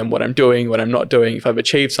tell them what I'm doing, what I'm not doing. If I've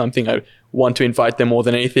achieved something, I want to invite them more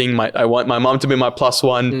than anything. I want my mom to be my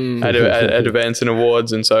 +1 at events and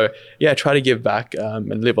awards. And so, yeah, try to give back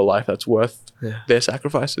and live a life that's worth their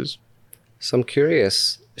sacrifices. So I'm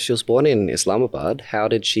curious, she was born in Islamabad. How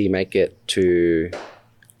did she make it to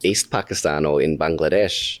East Pakistan or in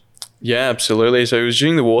Bangladesh? Yeah, absolutely. So it was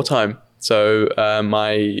during the wartime. So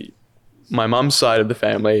my mum's side of the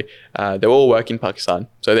family, they were all working in Pakistan.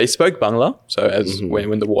 So they spoke Bangla, so as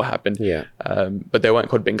when the war happened. But they weren't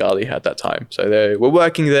called Bengali at that time. So they were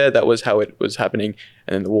working there. That was how it was happening.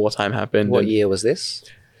 And then the wartime happened. What year was this?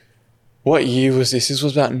 What year was this? This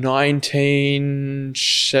was about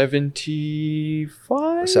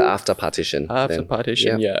 1975. So after partition. After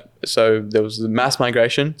partition, yeah. So there was the mass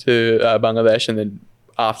migration to Bangladesh, and then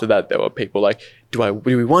after that, there were people like, do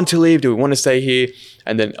we want to leave? Do we want to stay here?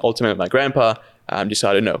 And then ultimately, my grandpa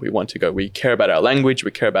decided, no, we want to go. We care about our language.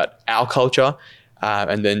 We care about our culture.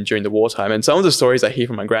 And then during the wartime, and some of the stories I hear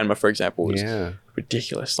from my grandma, for example, was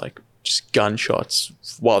ridiculous. Like just gunshots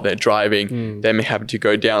while they're driving, them having to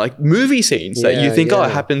go down, like movie scenes that you think, oh, it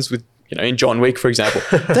happens with, in John Wick, for example.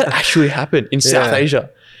 That actually happened in South Asia.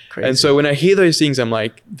 Crazy. And so when I hear those things, I'm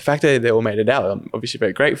like, the fact that they all made it out, I'm obviously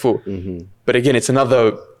very grateful. But again, it's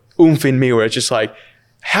another oomph in me where it's just like,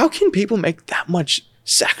 how can people make that much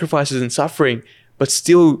sacrifices and suffering, but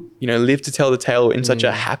still, live to tell the tale in such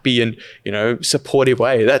a happy and, supportive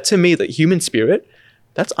way? That to me, the human spirit,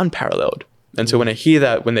 that's unparalleled. And so when I hear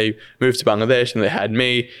that, when they moved to Bangladesh and they had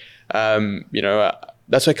me,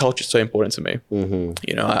 that's why culture is so important to me.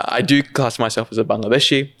 I do class myself as a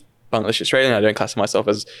Bangladeshi Australian. I don't class myself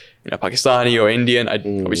as, Pakistani or Indian.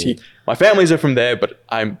 Obviously, my families are from there, but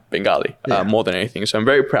I'm Bengali more than anything. So I'm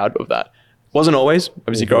very proud of that. Wasn't always.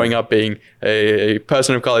 Obviously, growing up being a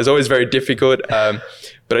person of color is always very difficult.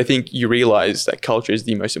 But I think you realize that culture is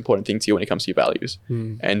the most important thing to you when it comes to your values.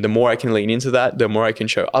 And the more I can lean into that, the more I can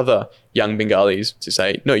show other young Bengalis to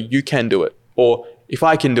say, no, you can do it. Or if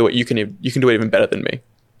I can do it, you can do it even better than me.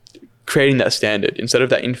 Creating that standard instead of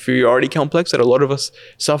that inferiority complex that a lot of us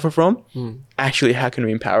suffer from. Actually, how can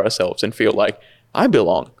we empower ourselves and feel like I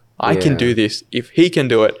belong? I can do this. If he can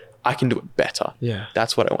do it, I can do it better.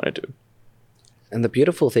 That's what I want to do. And the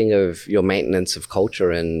beautiful thing of your maintenance of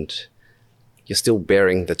culture, and you're still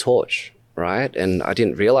bearing the torch, right? And I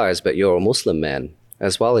didn't realize, but you're a Muslim man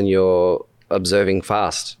as well, and you're observing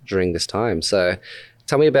fast during this time. So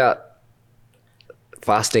tell me about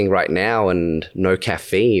fasting right now and no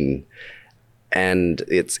caffeine. and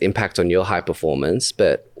its impact on your high performance,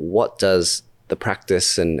 but what does the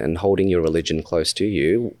practice and holding your religion close to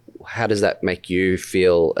you, how does that make you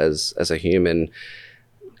feel as a human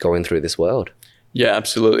going through this world? Yeah,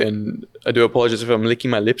 absolutely. And I do apologize if I'm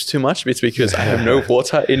licking my lips too much. It's because I have no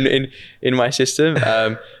water in my system.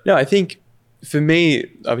 No, I think for me,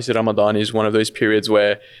 obviously Ramadan is one of those periods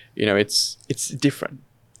where, it's different.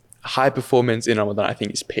 High performance in Ramadan, I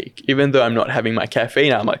think, is peak. Even though I'm not having my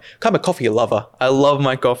caffeine, I'm a coffee lover. I love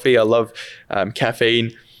my coffee. I love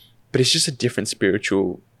caffeine, but it's just a different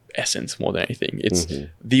spiritual essence more than anything. It's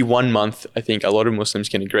the 1 month, I think a lot of Muslims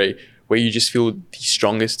can agree, where you just feel the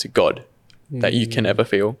strongest to God that you can ever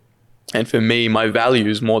feel. And for me, my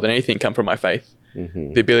values more than anything come from my faith.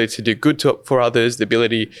 The ability to do good for others, the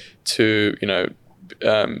ability to,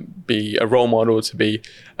 be a role model, to be,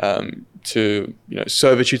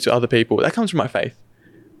 servitude to other people. That comes from my faith.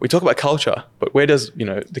 We talk about culture, but where does,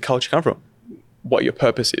 the culture come from? What your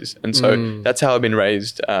purpose is. And so that's how I've been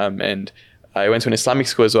raised. And I went to an Islamic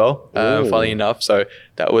school as well, funnily enough. So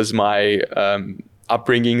that was my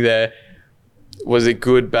upbringing there. Was a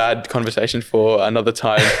good, bad conversation for another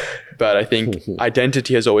time. But I think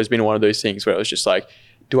identity has always been one of those things where it was just like,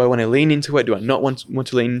 do I want to lean into it? Do I not want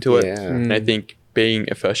to lean into it? And I think being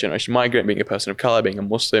a first generation migrant, being a person of color, being a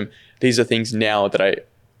Muslim, these are things now that I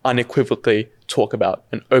unequivocally talk about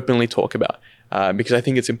and openly talk about because I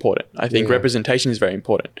think it's important. I think representation is very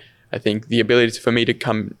important. I think the ability for me to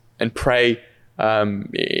come and pray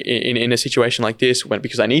in a situation like this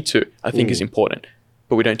because I need to, I think is important.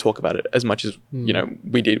 But we don't talk about it as much as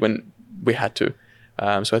we did when we had to.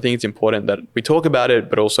 So I think it's important that we talk about it,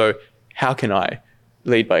 but also how can I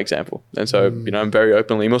lead by example? And so I'm very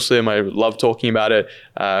openly Muslim. I love talking about it.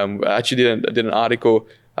 I actually did an article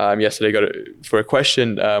yesterday for a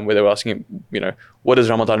question where they were asking, what does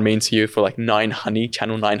Ramadan mean to you for like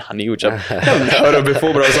Channel 9 Honey, which I've never heard of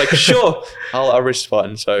before, but I was like, sure, I'll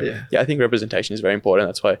respond. So I think representation is very important.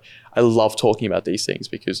 That's why I love talking about these things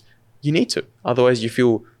because you need to. Otherwise, you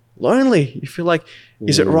feel lonely. You feel like,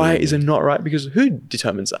 is it right? Is it not right? Because who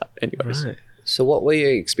determines that anyways? Right. So what were your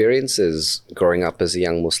experiences growing up as a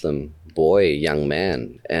young Muslim boy, young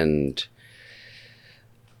man? And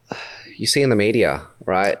you see in the media,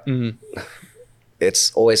 right?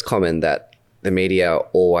 It's always common that the media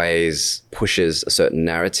always pushes a certain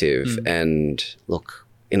narrative. And look,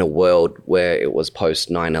 in a world where it was post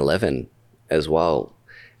 9/11 as well,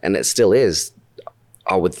 and it still is,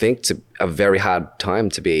 I would think to a very hard time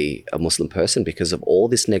to be a Muslim person because of all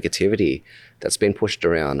this negativity that's been pushed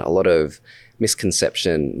around, a lot of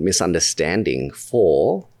misconception, misunderstanding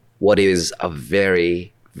for what is a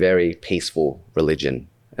very, very peaceful religion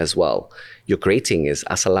as well. Your greeting is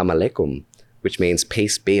Assalamu alaikum, which means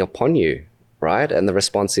peace be upon you, right? And the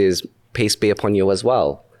response is peace be upon you as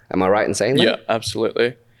well. Am I right in saying that? Yeah,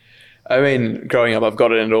 absolutely. I mean, growing up, I've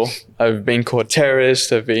got it all. I've been called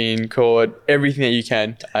terrorist. I've been called everything that you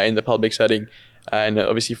can in the public setting. And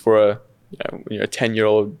obviously for when you're a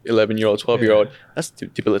 10-year-old, 11-year-old, 12-year-old, that's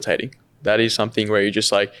debilitating. That is something where you're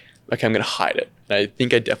just like, okay, I'm going to hide it. And I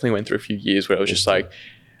think I definitely went through a few years where I was just like,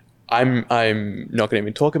 I'm not going to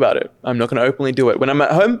even talk about it. I'm not going to openly do it. When I'm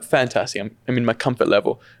at home, fantastic. I'm in my comfort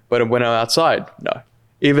level. But when I'm outside, no.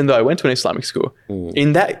 Even though I went to an Islamic school,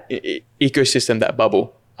 in that ecosystem, that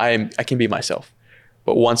bubble, I can be myself.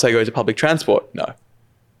 But once I go to public transport, no.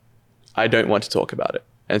 I don't want to talk about it.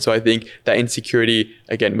 And so I think that insecurity,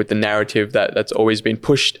 again, with the narrative that's always been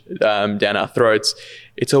pushed down our throats,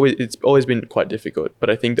 it's always been quite difficult. But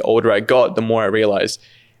I think the older I got, the more I realized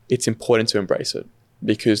it's important to embrace it.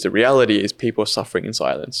 Because the reality is people are suffering in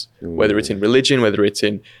silence, whether it's in religion, whether it's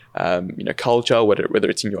in culture, whether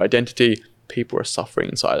it's in your identity, people are suffering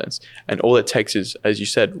in silence. And all it takes is, as you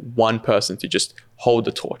said, one person to just hold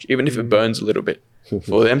the torch, even if it burns a little bit.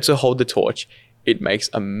 For them to hold the torch, it makes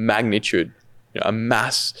a magnitude, a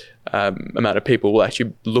mass amount of people will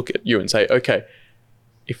actually look at you and say, okay,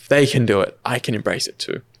 if they can do it, I can embrace it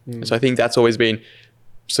too. And so I think that's always been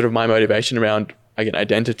sort of my motivation around, again,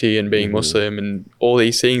 identity and being Muslim and all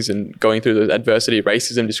these things and going through the adversity,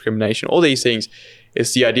 racism, discrimination, all these things.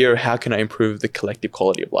 It's the idea of how can I improve the collective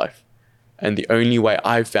quality of life. And the only way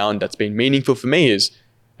I've found that's been meaningful for me is,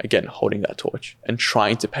 again, holding that torch and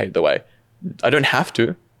trying to pave the way. I don't have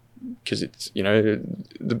to, because it's,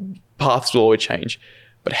 the paths will always change,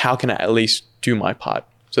 but how can I at least do my part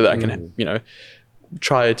so that I can,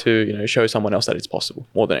 try to, show someone else that it's possible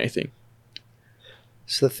more than anything.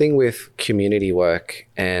 So the thing with community work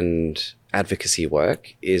and advocacy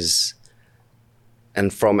work is,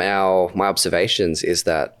 and from my observations, is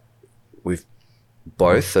that we've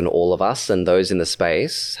both and all of us and those in the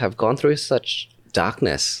space have gone through such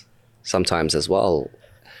darkness sometimes as well.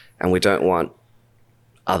 And we don't want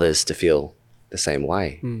others to feel the same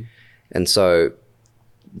way. And so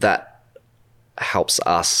that helps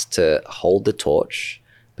us to hold the torch,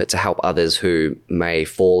 but to help others who may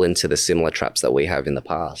fall into the similar traps that we have in the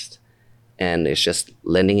past. And it's just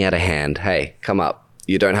lending out a hand. Hey, come up.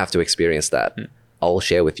 You don't have to experience that. I'll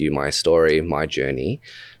share with you my story, my journey,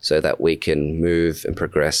 so that we can move and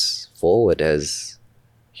progress forward as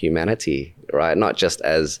humanity, right? Not just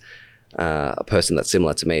as a person that's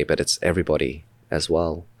similar to me, but it's everybody as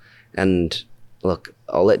well. And look,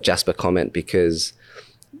 I'll let Jasper comment, because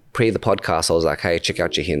pre the podcast, I was like, hey, check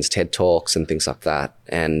out Jahin's TED Talks and things like that.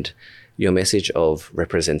 And your message of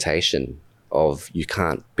representation, of you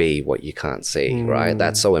can't be what you can't see, right?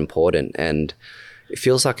 That's so important. And it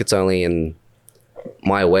feels like it's only in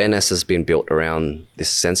my awareness has been built around this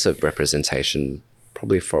sense of representation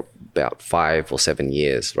probably for about 5 or 7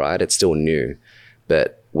 years, right? It's still new.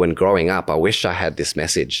 But when growing up, I wish I had this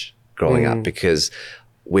message growing up, because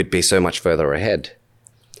we'd be so much further ahead.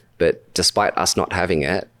 But despite us not having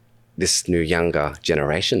it, this new younger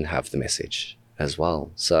generation have the message as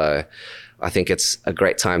well. So I think it's a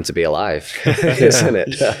great time to be alive, isn't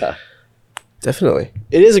it? Definitely.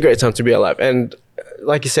 It is a great time to be alive. And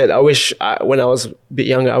like you said, I wish when I was a bit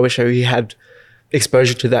younger, I wish I had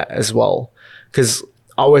exposure to that as well. Because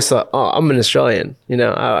I always thought, oh, I'm an Australian, you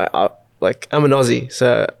know, I'm an Aussie,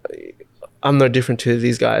 so I'm no different to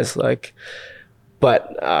these guys. Like,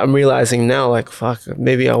 but I'm realizing now, like, fuck,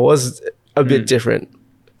 maybe I was a bit different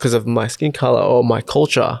because of my skin color or my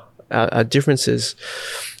culture, our differences.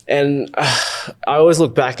 And I always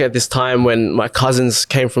look back at this time when my cousins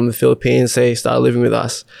came from the Philippines. They started living with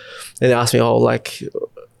us, and they asked me, oh, like,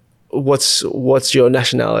 what's your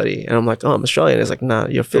nationality? And I'm like, oh, I'm Australian. It's like, nah,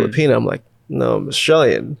 you're Filipino. I'm like, no, I'm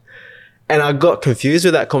Australian. And I got confused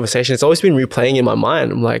with that conversation. It's always been replaying in my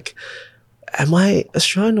mind. I'm like, am I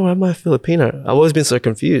Australian or am I Filipino? I've always been so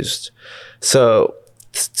confused. So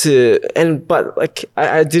but like,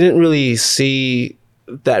 I didn't really see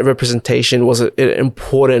that representation was an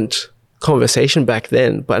important conversation back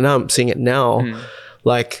then, but now I'm seeing it now.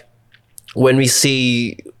 Like when we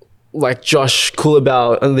see like Josh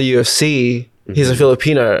Coolabau in the UFC, he's a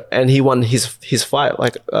Filipino and he won his fight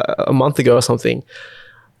like a month ago or something.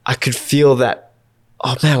 I could feel that,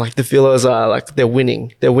 oh man, like the Philos are like, they're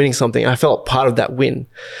winning something. I felt part of that win.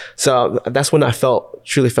 So that's when I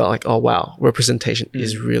truly felt like, oh wow, representation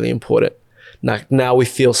is really important. Now we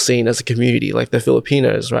feel seen as a community, like the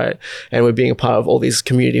Filipinos, right? And we're being a part of all these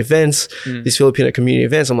community events, these Filipino community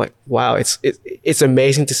events. I'm like, wow, it's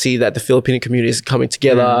amazing to see that the Filipino community is coming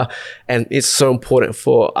together, and it's so important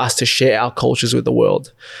for us to share our cultures with the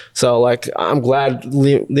world. So like, I'm glad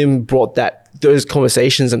Lim brought those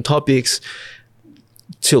conversations and topics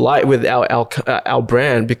to light with our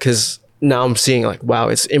brand, because now I'm seeing like, wow,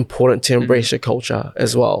 it's important to embrace your culture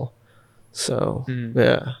as well. So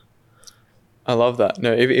yeah. I love that.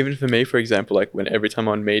 No, even for me, for example, like every time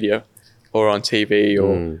I'm on media or on TV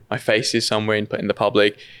or my face is somewhere in the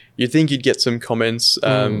public, you'd think you'd get some comments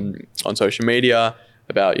on social media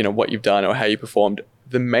about, you know, what you've done or how you performed.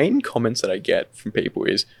 The main comments that I get from people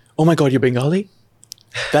is, oh my God, you're Bengali?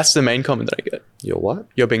 That's the main comment that I get. You're what?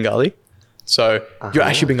 You're Bengali. So you're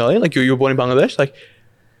actually Bengali? Like you were born in Bangladesh? Like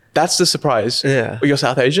that's the surprise. Yeah. Or you're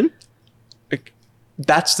South Asian?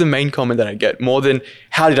 That's the main comment that I get, more than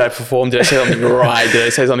how did I perform? Did I say something right? Did I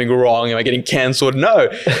say something wrong? Am I getting cancelled? No,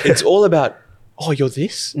 it's all about, oh, you're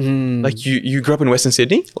this? Like you grew up in Western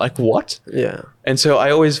Sydney? Like what? Yeah. And so I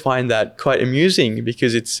always find that quite amusing,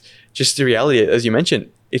 because it's just the reality, as you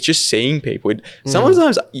mentioned. It's just seeing people.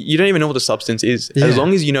 Sometimes you don't even know what the substance is. Yeah. As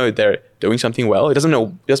long as you know they're doing something well, it doesn't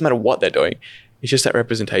matter what they're doing. It's just that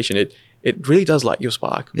representation. It really does light your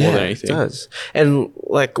spark more than anything. It does. And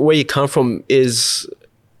like where you come from is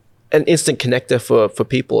an instant connector for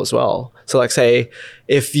people as well. So like say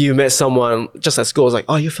if you met someone just at school, it's like,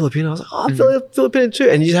 oh, you're Filipino. I was like, oh, I'm Filipino too.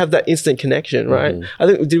 And you have that instant connection, right? I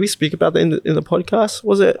think, did we speak about that in the podcast?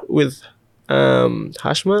 Was it with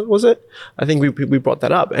Hashman, was it? I think we brought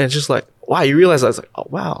that up, and it's just like, wow, you realize, I was like, oh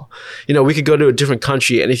wow, you know, we could go to a different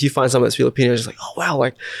country, and if you find someone that's Filipino, it's just like, oh wow,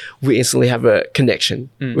 like we instantly have a connection.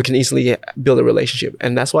 We can easily build a relationship,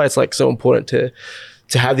 and that's why it's like so important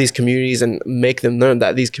to have these communities and make them know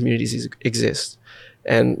that these communities exist.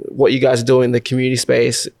 And what you guys do in the community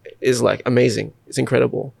space is like amazing. It's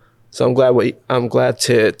incredible. So I'm glad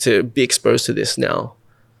to be exposed to this now.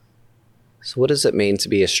 So what does it mean to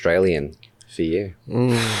be Australian for you?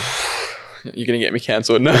 You're going to get me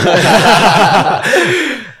cancelled. No.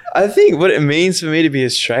 I think what it means for me to be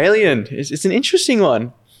Australian it's an interesting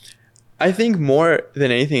one. I think more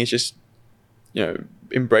than anything, it's just, you know,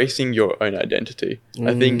 embracing your own identity.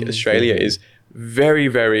 I think Australia is very,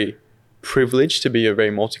 very privileged to be a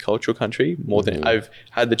very multicultural country. More than I've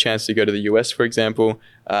had the chance to go to the US, for example,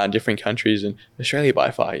 different countries, and Australia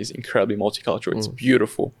by far is incredibly multicultural. It's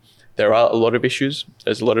beautiful. There are a lot of issues.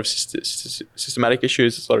 There's a lot of systematic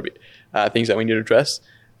issues. There's a lot of things that we need to address.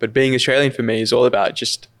 But being Australian for me is all about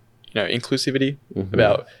just, inclusivity,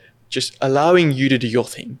 about just allowing you to do your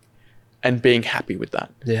thing and being happy with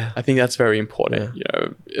that. Yeah. I think that's very important.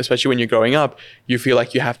 Especially when you're growing up, you feel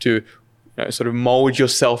like you have to sort of mold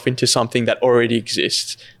yourself into something that already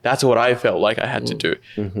exists. That's what I felt like I had to do.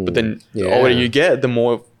 But then the older you get, the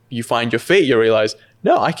more you find your feet, you realize,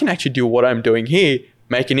 no, I can actually do what I'm doing here,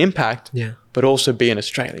 make an impact, but also be an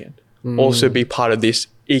Australian, also be part of this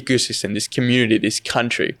ecosystem, this community, this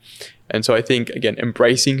country. And so I think, again,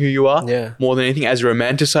 embracing who you are more than anything, as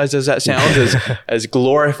romanticized as that sounds, as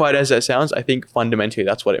glorified as that sounds, I think fundamentally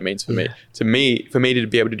that's what it means for me. For me to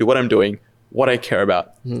be able to do what I'm doing, what I care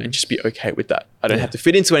about, and just be okay with that. I don't have to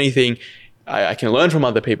fit into anything. I can learn from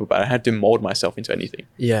other people, but I don't have to mold myself into anything.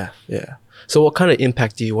 Yeah. So what kind of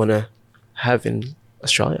impact do you want to have in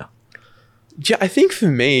Australia? Yeah, I think for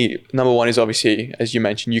me, number one is obviously, as you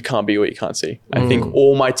mentioned, you can't be what you can't see. I think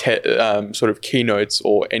all my sort of keynotes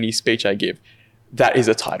or any speech I give, that is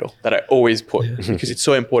a title that I always put because it's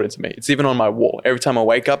so important to me. It's even on my wall. Every time I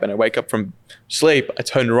wake up and I wake up from sleep, I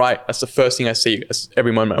turn right. That's the first thing I see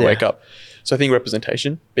every moment I wake up. So I think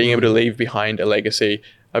representation, being able to leave behind a legacy.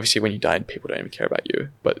 Obviously, when you die, people don't even care about you,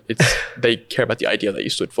 but they care about the idea that you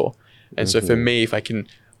stood for. And so for me, if I can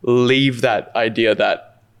leave that idea that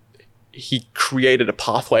he created a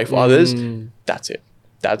pathway for others, that's it.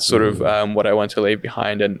 That's sort of what I want to leave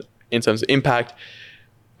behind. And in terms of impact,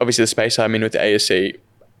 obviously the space I'm in with the ASC,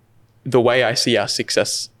 the way I see our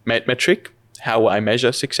success metric, how I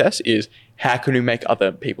measure success is how can we make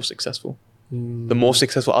other people successful? The more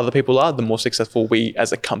successful other people are, the more successful we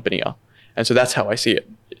as a company are. And so that's how I see it.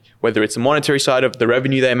 Whether it's the monetary side of the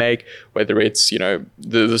revenue they make, whether it's,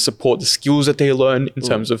 the support, the skills that they learn in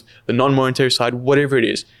terms of the non-monetary side, whatever it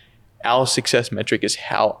is, our success metric is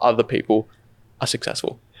how other people are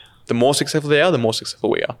successful. The more successful they are, the more successful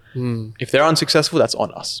we are. If they're unsuccessful, that's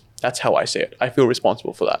on us. That's how I see it. I feel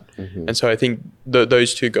responsible for that. And so I think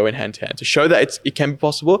those two go in hand to hand to show that it can be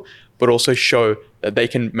possible, but also show that they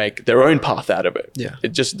can make their own path out of it. Yeah.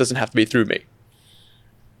 It just doesn't have to be through me.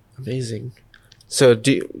 Amazing. So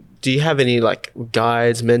do you have any like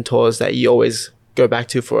guides, mentors that you always go back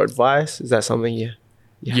to for advice? Is that something you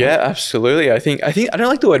Yeah, absolutely. I think I don't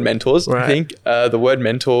like the word mentors. Right. I think the word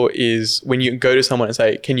mentor is when you go to someone and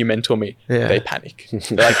say, "Can you mentor me?" They panic.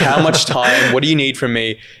 They're like, "How much time? What do you need from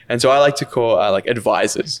me?" And so I like to call like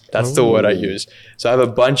advisors. That's the word I use. So I have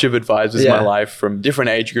a bunch of advisors in my life from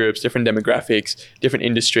different age groups, different demographics, different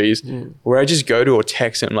industries, where I just go to or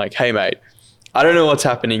text and I'm like, "Hey, mate, I don't know what's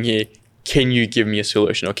happening here. Can you give me a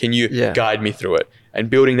solution or can you guide me through it?" And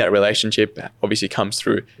building that relationship obviously comes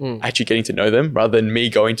through actually getting to know them rather than me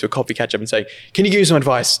going to a coffee catch up and saying, "Can you give me some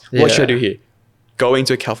advice? What should I do here?" Going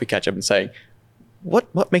to a coffee catch up and saying,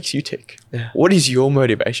 what makes you tick? What is your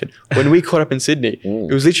motivation? When we caught up in Sydney,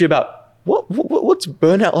 it was literally about what's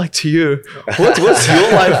burnout like to you? What's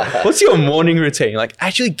your life? What's your morning routine? Like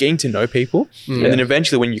actually getting to know people. And then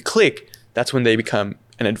eventually when you click, that's when they become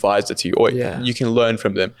an advisor to you or you can learn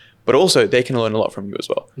from them. But also they can learn a lot from you as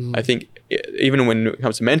well. I think even when it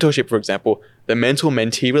comes to mentorship, for example, the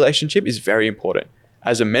mentor-mentee relationship is very important.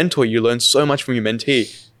 As a mentor, you learn so much from your mentee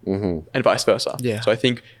and vice versa. So I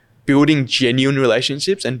think building genuine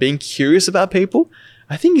relationships and being curious about people,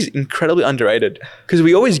 I think is incredibly underrated because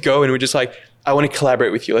we always go and we're just like, "I want to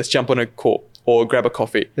collaborate with you. Let's jump on a call or grab a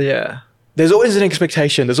coffee." There's always an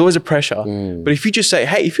expectation. There's always a pressure. But if you just say,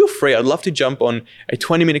 "Hey, if you're free, I'd love to jump on a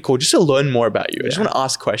 20-minute call just to learn more about you. I just want to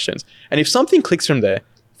ask questions." And if something clicks from there,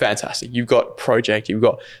 fantastic. You've got a project, you've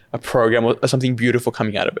got a program or something beautiful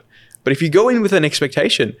coming out of it. But if you go in with an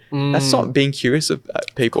expectation, that's not being curious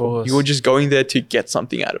about people. You're just going there to get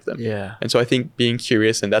something out of them. And so I think being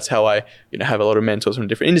curious, and that's how I have a lot of mentors from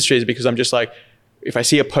different industries because I'm just like, if I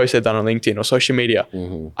see a post they've done on LinkedIn or social media,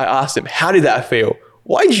 I ask them, "How did that feel?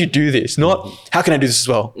 Why did you do this?" Not, "How can I do this as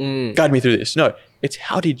well? Guide me through this." No, it's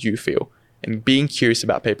how did you feel? And being curious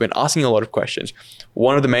about people and asking a lot of questions.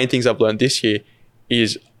 One of the main things I've learned this year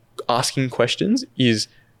is asking questions is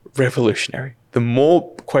revolutionary. The more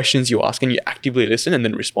questions you ask and you actively listen and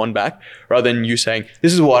then respond back, rather than you saying,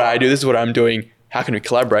 "This is what I do, this is what I'm doing, how can we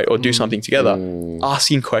collaborate or do something together?"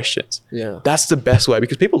 Asking questions. That's the best way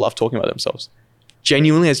because people love talking about themselves.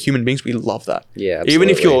 Genuinely, as human beings, we love that. Even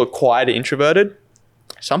if you're quiet and introverted,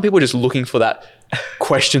 some people are just looking for that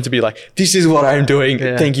question to be like, this is what I'm doing.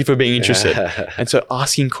 Thank you for being interested. And so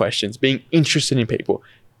asking questions, being interested in people,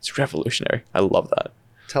 it's revolutionary. I love that.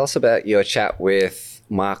 Tell us about your chat with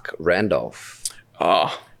Mark Randolph.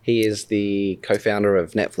 He is the co-founder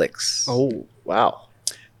of Netflix. Oh, wow.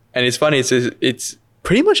 And it's funny, it's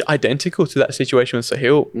pretty much identical to that situation with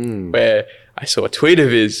Sahil, where I saw a tweet of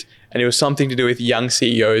his and it was something to do with young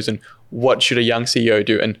CEOs and what should a young CEO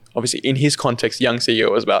do? And obviously in his context, young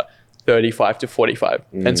CEO was about 35 to 45.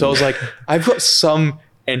 And so I was like, I've got some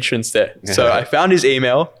entrance there. So I found his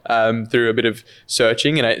email through a bit of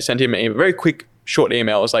searching and I sent him a very quick, short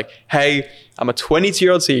email. I was like, hey, I'm a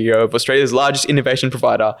 22-year-old CEO of Australia's largest innovation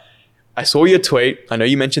provider. I saw your tweet. I know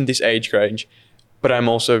you mentioned this age range, but I'm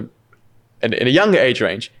also in a younger age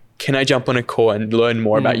range. Can I jump on a call and learn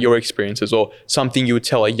more about your experiences or something you would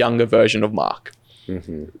tell a younger version of Mark?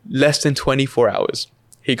 Less than 24 hours.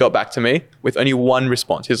 He got back to me with only one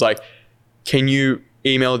response. He's like, can you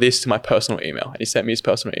email this to my personal email? And he sent me his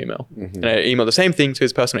personal email. And I emailed the same thing to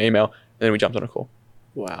his personal email. And then we jumped on a call.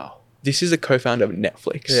 Wow. This is a co-founder of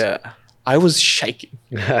Netflix. Yeah. I was shaking.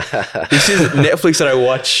 This is Netflix that I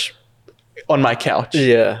watch on my couch.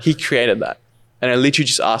 Yeah. He created that. And I literally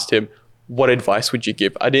just asked him, what advice would you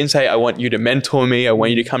give? I didn't say, I want you to mentor me. I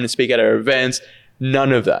want you to come and speak at our events.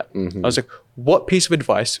 None of that. I was like, what piece of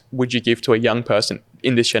advice would you give to a young person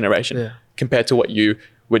in this generation compared to what you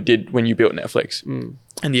did when you built Netflix?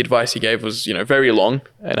 And the advice he gave was, very long.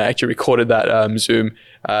 And I actually recorded that Zoom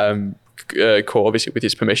call, obviously with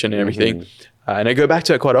his permission and everything. And I go back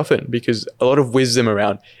to it quite often because a lot of wisdom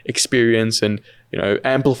around experience and,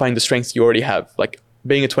 amplifying the strengths you already have. Like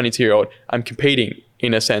being a 22-year-old, I'm competing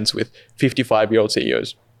in a sense with 55-year-old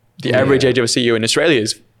CEOs. The average age of a CEO in Australia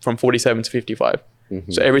is from 47 to 55.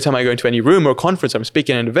 So every time I go into any room or conference, I'm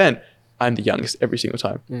speaking at an event, I'm the youngest every single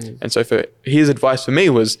time. And so his advice for me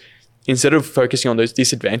was, instead of focusing on those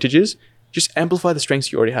disadvantages, just amplify the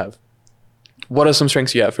strengths you already have. What are some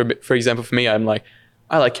strengths you have? For example, for me, I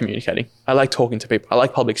like communicating. I like talking to people. I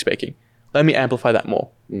like public speaking. Let me amplify that more.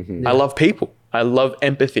 I love people. I love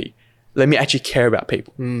empathy. Let me actually care about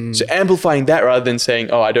people. So amplifying that rather than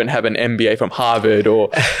saying, oh, I don't have an MBA from Harvard or,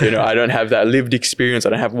 I don't have that lived experience. I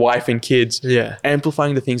don't have wife and kids.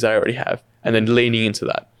 Amplifying the things that I already have and then leaning into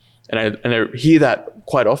that. And I hear that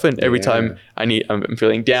quite often every time I'm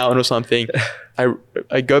feeling down or something.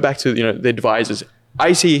 I go back to, the advisors.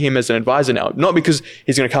 I see him as an advisor now, not because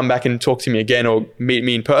he's going to come back and talk to me again or meet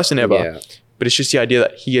me in person ever. But it's just the idea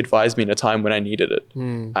that he advised me in a time when I needed it.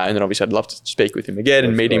 And then obviously I'd love to speak with him again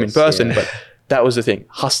and meet him in person. But that was the thing,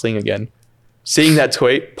 hustling again. Seeing that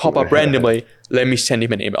tweet pop up randomly, let me send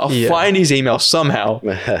him an email. I'll find his email somehow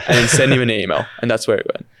and then send him an email. And that's where it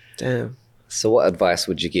went. Damn. So what advice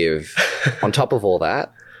would you give on top of all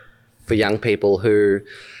that for young people who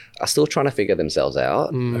are still trying to figure themselves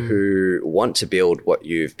out, who want to build what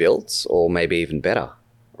you've built or maybe even better,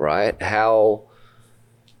 right?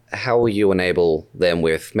 How will you enable them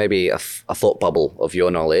with maybe a thought bubble of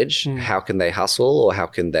your knowledge? How can they hustle or how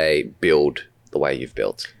can they build the way you've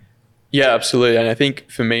built? Yeah, absolutely. And I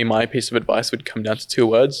think for me, my piece of advice would come down to 2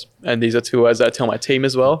 words. And these are 2 words that I tell my team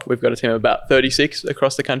as well. We've got a team of about 36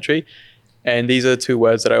 across the country. And these are 2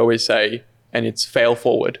 words that I always say, and it's fail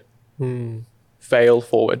forward. Fail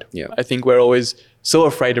forward. I think we're always so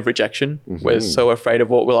afraid of rejection. We're so afraid of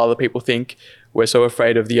what will other people think. We're so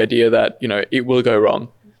afraid of the idea that, it will go wrong.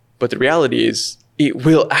 But the reality is it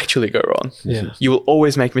will actually go wrong. You will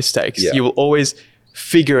always make mistakes. You will always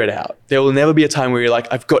figure it out. There will never be a time where you're like,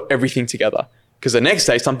 I've got everything together. Because the next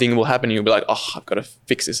day something will happen and you'll be like, oh, I've got to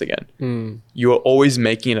fix this again. You are always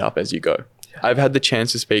making it up as you go. I've had the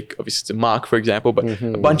chance to speak, obviously to Mark, for example, but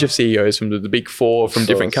a bunch of CEOs from the big 4, from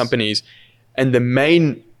different companies. And the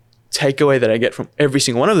main takeaway that I get from every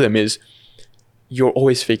single one of them is you're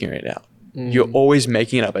always figuring it out. You're always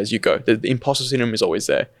making it up as you go. The imposter syndrome is always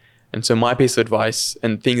there. And so my piece of advice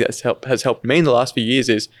and thing that has helped me in the last few years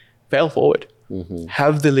is fail forward.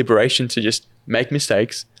 Have the liberation to just make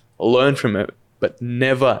mistakes, learn from it, but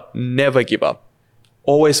never, never give up.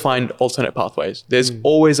 Always find alternate pathways. There's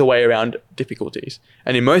always a way around difficulties.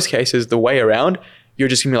 And in most cases, the way around, you're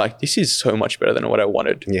just gonna be like, this is so much better than what I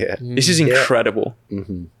wanted. This is incredible.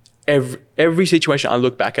 Every situation I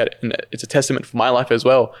look back at, and it's a testament for my life as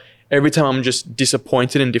well. Every time I'm just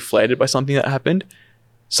disappointed and deflated by something that happened,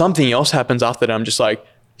 something else happens after that. I'm just like,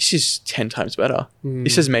 this is 10 times better.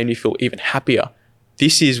 This has made me feel even happier.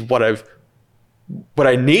 This is what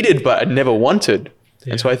I needed, but I never wanted.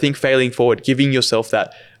 And so I think failing forward, giving yourself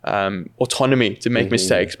that autonomy to make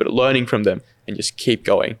mistakes, but learning from them and just keep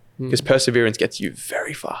going, because perseverance gets you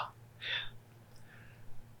very far.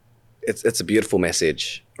 it's a beautiful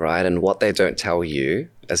message, right? And what they don't tell you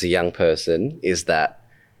as a young person is that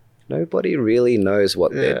nobody really knows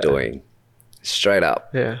what they're doing. Straight up.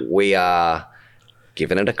 Yeah. We are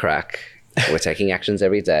giving it a crack. We're taking actions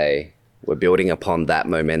every day. We're building upon that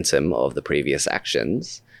momentum of the previous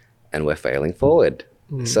actions, and we're failing forward.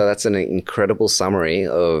 So that's an incredible summary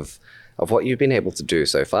of what you've been able to do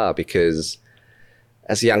so far, because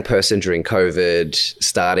as a young person during COVID,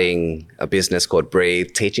 starting a business called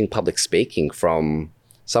Breathe, teaching public speaking from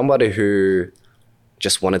somebody who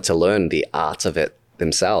just wanted to learn the art of it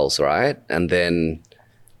themselves, right? And then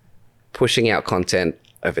pushing out content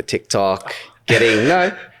over TikTok,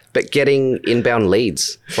 getting inbound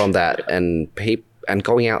leads from that, and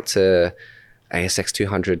going out to ASX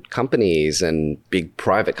 200 companies and big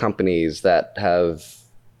private companies that have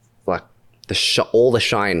like all the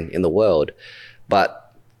shine in the world,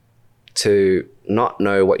 but to not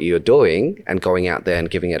know what you're doing and going out there and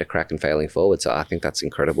giving it a crack and failing forward. So I think that's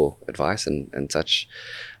incredible advice and such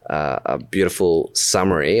a beautiful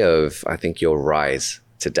summary of, I think, your rise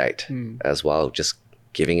to date as well, just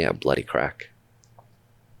giving it a bloody crack.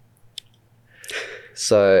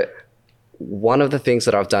 So one of the things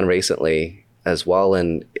that I've done recently as well,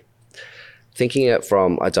 and thinking it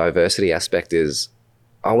from a diversity aspect, is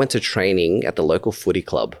I went to training at the local footy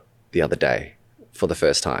club the other day for the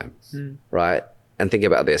first time, right? And think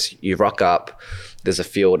about this. You rock up, there's a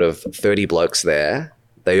field of 30 blokes there.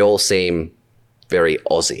 They all seem very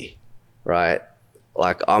Aussie, right?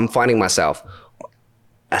 Like I'm finding myself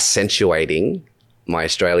accentuating my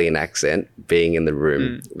Australian accent being in the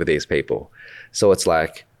room with these people. So it's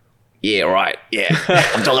like, yeah, right. Yeah,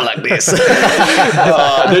 I'm talking like this. Don't do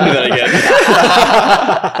that again.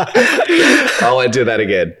 I won't do that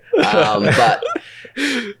again. But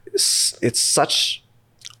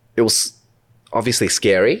it was obviously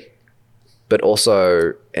scary, but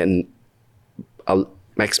also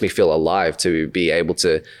makes me feel alive to be able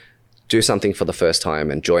to do something for the first time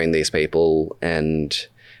and join these people. And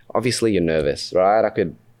obviously you're nervous, right? I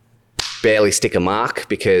could barely stick a mark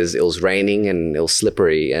because it was raining and it was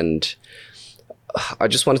slippery. And I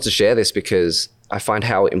just wanted to share this because I find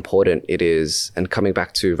how important it is, and coming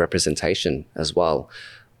back to representation as well.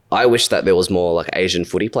 I wish that there was more like Asian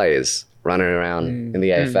footy players running around in the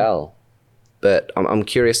AFL, but I'm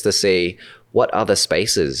curious to see what other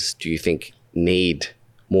spaces do you think need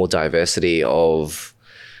more diversity of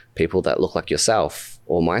people that look like yourself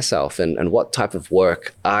or myself, and what type of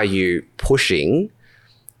work are you pushing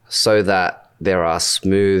so that there are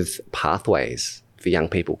smooth pathways for young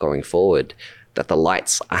people going forward, that the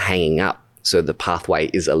lights are hanging up so the pathway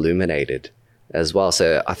is illuminated as well.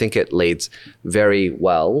 So I think it leads very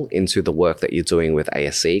well into the work that you're doing with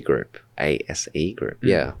ASE Group.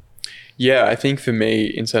 Yeah. Yeah, I think for me,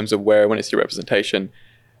 in terms of where I want to see representation,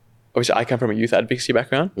 obviously I come from a youth advocacy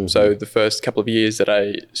background. So the first couple of years that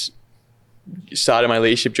I started my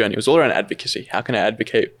leadership journey was all around advocacy. How can I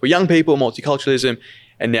advocate for young people, multiculturalism?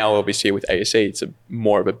 And now obviously with ASE, it's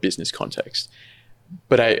more of a business context.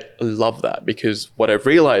 But I love that, because what I've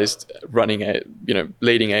realized leading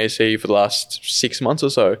ASE for the last 6 months or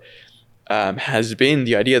so has been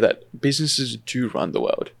the idea that businesses do run the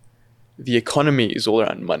world. The economy is all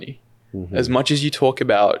around money. As much as you talk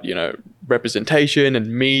about, representation and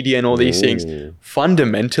media and all these things,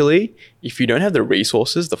 fundamentally, if you don't have the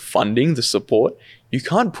resources, the funding, the support, you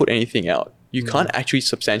can't put anything out. You can't actually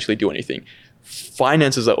substantially do anything.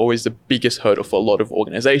 Finances are always the biggest hurdle for a lot of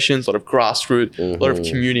organizations, a lot of grassroots, a lot of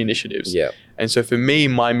community initiatives. Yeah. And so for me,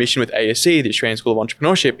 my mission with ASE, the Australian School of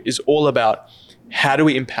Entrepreneurship, is all about how do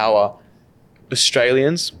we empower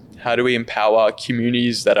Australians? How do we empower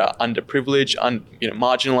communities that are underprivileged,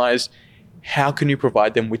 marginalized? How can you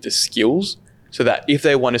provide them with the skills so that if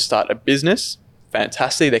they want to start a business,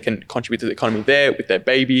 fantastic, they can contribute to the economy there with their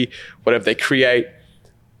baby, whatever they create,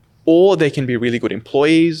 or they can be really good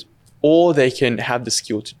employees, or they can have the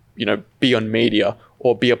skill to, be on media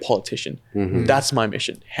or be a politician. That's my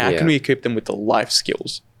mission. How can we equip them with the life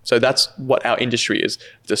skills? So that's what our industry is.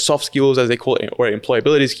 The soft skills, as they call it, or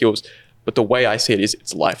employability skills. But the way I see it is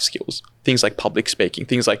it's life skills. Things like public speaking,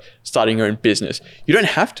 things like starting your own business. You don't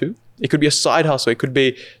have to. It could be a side hustle. It could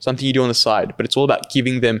be something you do on the side. But it's all about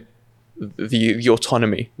giving them the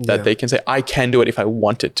autonomy that they can say, I can do it if I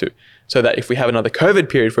wanted to. So that if we have another COVID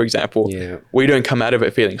period, for example, we don't come out of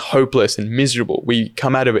it feeling hopeless and miserable. We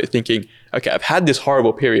come out of it thinking, okay, I've had this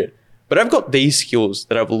horrible period, but I've got these skills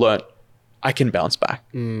that I've learned. I can bounce back.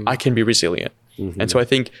 I can be resilient. And so I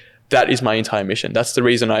think that is my entire mission. That's the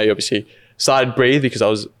reason I obviously started Breathe, because I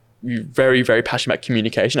was very, very passionate about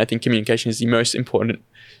communication. I think communication is the most important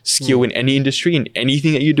skill in any industry, in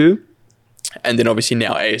anything that you do. And then obviously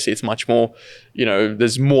now ASC, it's much more,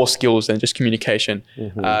 there's more skills than just communication.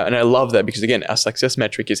 And I love that because again, our success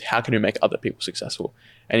metric is how can we make other people successful?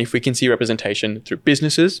 And if we can see representation through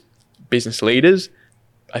businesses, business leaders,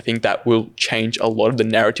 I think that will change a lot of the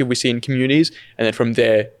narrative we see in communities. And then from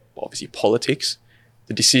there, obviously politics,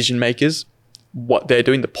 the decision makers, what they're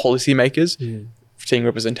doing, the policy makers, seeing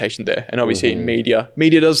representation there. And obviously in media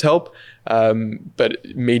does help, but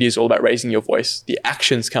media is all about raising your voice. The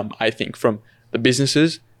actions come, I think, from the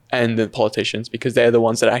businesses and the politicians, because they're the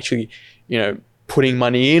ones that are actually, putting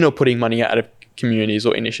money in or putting money out of communities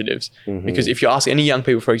or initiatives. Because if you ask any young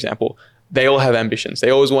people, for example, they all have ambitions. They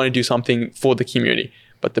always want to do something for the community.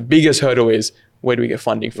 But the biggest hurdle is, where do we get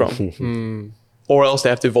funding from? Or else they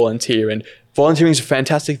have to volunteer. And volunteering is a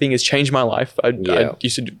fantastic thing. It's changed my life. I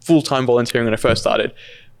used to do full-time volunteering when I first started.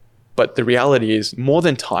 But the reality is, more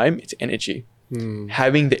than time, it's energy.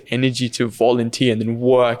 Having the energy to volunteer and then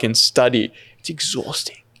work and study, it's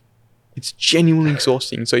exhausting. It's genuinely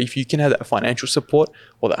exhausting. So if you can have that financial support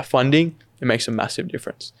or that funding, it makes a massive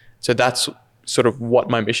difference. So that's sort of what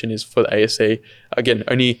my mission is for the ASA. Again,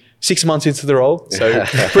 only 6 months into the role, so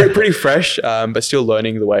pretty fresh, but still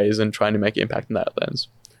learning the ways and trying to make impact in that lens.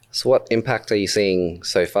 So what impact are you seeing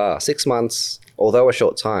so far? 6 months, although a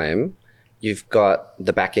short time, you've got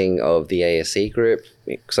the backing of the ASC group,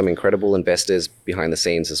 some incredible investors behind the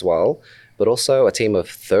scenes as well, but also a team of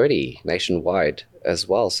 30 nationwide as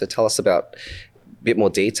well. So tell us about a bit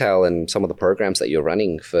more detail and some of the programs that you're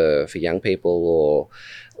running for young people or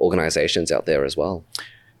organizations out there as well.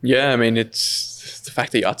 Yeah, I mean, it's the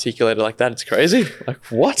fact that you articulate it like that, it's crazy. Like,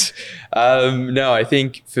 what? No, I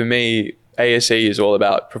think for me, ASE is all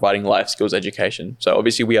about providing life skills education. So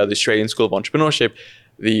obviously we are the Australian School of Entrepreneurship.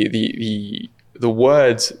 The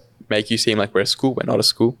words make you seem like we're a school. We're not a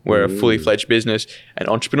school. We're a fully fledged business. And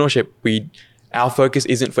entrepreneurship, our focus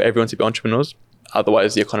isn't for everyone to be entrepreneurs.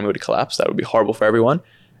 Otherwise the economy would collapse. That would be horrible for everyone.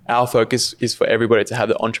 Our focus is for everybody to have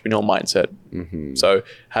the entrepreneurial mindset. So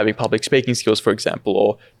having public speaking skills, for example,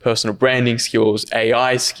 or personal branding skills,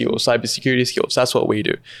 AI skills, cybersecurity skills, that's what we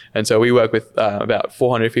do. And so we work with about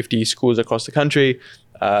 450 schools across the country.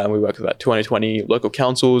 We work with about 220 local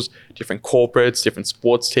councils, different corporates, different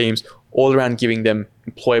sports teams, all around giving them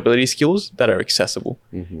employability skills that are accessible.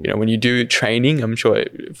 When you do training, I'm sure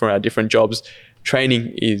from our different jobs,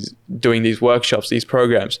 training is doing these workshops, these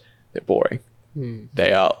programs, they're boring.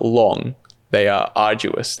 They are long, they are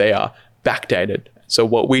arduous, they are backdated. So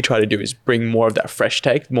what we try to do is bring more of that fresh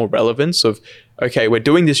take, more relevance of, okay, we're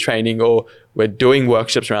doing this training or we're doing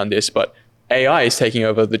workshops around this, but AI is taking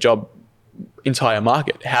over the job entire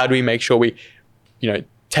market. How do we make sure we,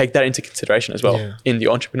 take that into consideration as well in the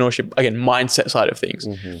entrepreneurship, again, mindset side of things.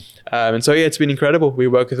 And so, it's been incredible. We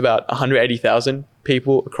work with about 180,000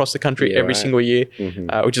 people across the country every single year,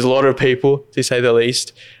 which is a lot of people to say the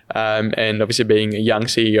least. And obviously being a young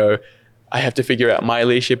CEO, I have to figure out my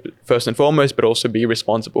leadership first and foremost, but also be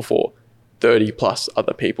responsible for 30 plus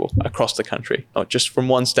other people across the country, not just from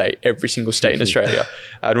one state, every single state in Australia.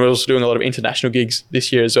 And we're also doing a lot of international gigs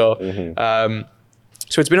this year as well.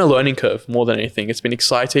 So it's been a learning curve more than anything. It's been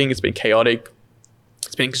exciting. It's been chaotic.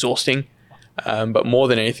 It's been exhausting. But more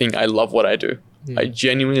than anything, I love what I do. I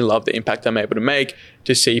genuinely love the impact I'm able to make,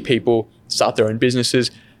 to see people start their own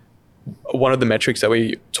businesses. One of the metrics that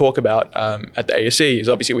we talk about at the ASE is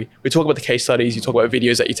obviously we talk about the case studies, you talk about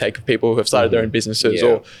videos that you take of people who have started their own businesses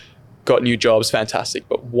or got new jobs, fantastic.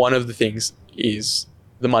 But one of the things is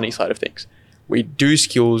the money side of things. We do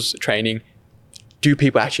skills training. Do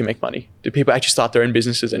people actually make money? Do people actually start their own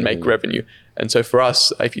businesses and make revenue? And so for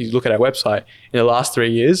us, if you look at our website, in the last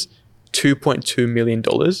 3 years, $2.2 million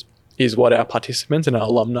is what our participants and our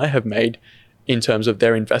alumni have made in terms of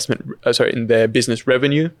their in their business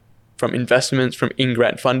revenue, from investments, from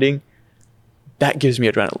in-grant funding. That gives me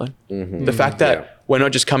adrenaline. The fact that we're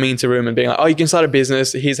not just coming into a room and being like, oh, you can start a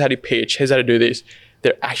business, here's how to pitch, here's how to do this.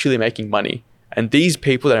 They're actually making money. And these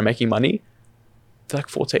people that are making money, they're like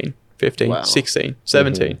 14, 15, 16,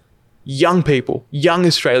 17. Young people, young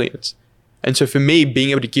Australians. And so for me, being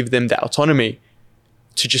able to give them that autonomy,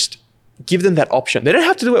 to just give them that option. They don't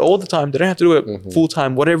have to do it all the time. They don't have to do it full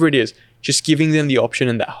time, whatever it is. Just giving them the option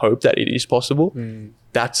and that hope that it is possible.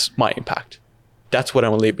 That's my impact. That's what I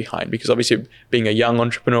want to leave behind, because obviously being a young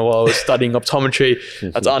entrepreneur while I was studying optometry,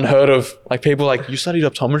 that's unheard of. Like people like, you studied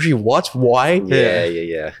optometry? What? Why?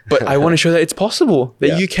 Yeah. But I want to show that it's possible,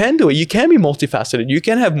 that you can do it. You can be multifaceted. You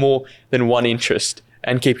can have more than one interest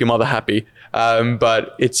and keep your mother happy.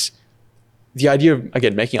 But it's the idea of,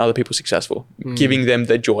 again, making other people successful, giving them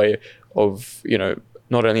the joy of,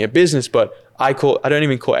 not only a business, but I don't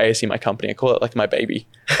even call ASE my company. I call it like my baby.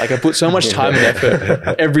 Like I put so much time and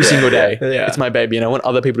effort every single day. Yeah. It's my baby, and I want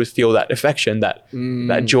other people to feel that affection,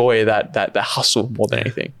 that joy, that hustle more than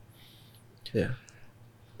anything. Yeah.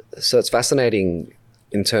 So it's fascinating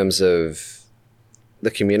in terms of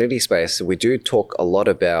the community space. We do talk a lot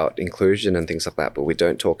about inclusion and things like that, but we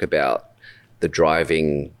don't talk about the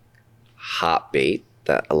driving heartbeat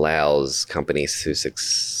that allows companies to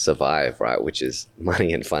survive, right? Which is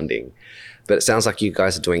money and funding. But it sounds like you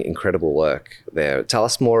guys are doing incredible work there. Tell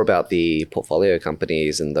us more about the portfolio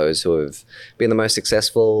companies and those who have been the most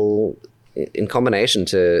successful in combination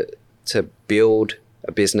to build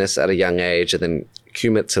a business at a young age and then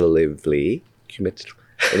cumulatively,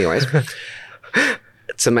 anyways,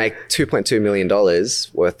 to make $2.2 million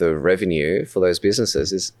worth of revenue for those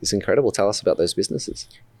businesses is incredible. Tell us about those businesses.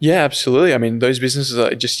 Yeah, absolutely. I mean, those businesses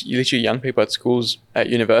are just literally young people at schools, at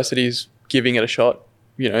universities, giving it a shot.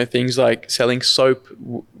 You know, things like selling soap,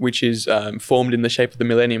 which is formed in the shape of the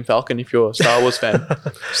Millennium Falcon, if you're a Star Wars fan,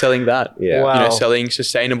 selling that. Yeah. Wow. You know, selling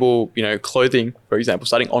sustainable, clothing, for example,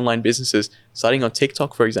 starting online businesses, starting on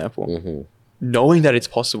TikTok, for example, knowing that it's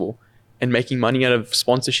possible and making money out of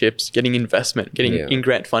sponsorships, getting investment, getting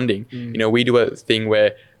in-grant funding. You know, we do a thing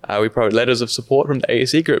where we provide letters of support from the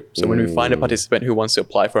ASE group. So when we find a participant who wants to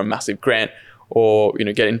apply for a massive grant or,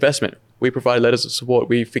 get investment, we provide letters of support.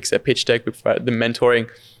 We fix their pitch deck. We provide them mentoring,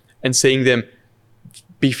 and seeing them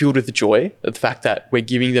be filled with the joy of the fact that we're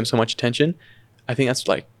giving them so much attention. I think that's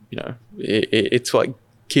like, it's like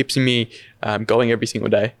keeps me going every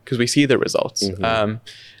single day because we see the results.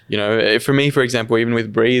 For me, for example, even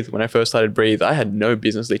with Breathe, when I first started Breathe, I had no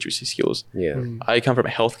business literacy skills. Yeah. I come from a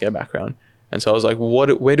healthcare background. And so I was like,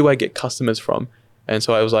 where do I get customers from? And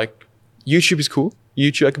so I was like, YouTube is cool.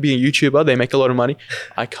 YouTube, I could be a YouTuber. They make a lot of money.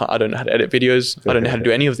 I don't know how to edit videos. I don't know how to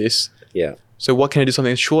do any of this. Yeah. So what can I do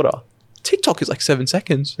something that's shorter? TikTok is like 7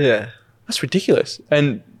 seconds. Yeah. That's ridiculous.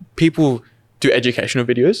 And people do educational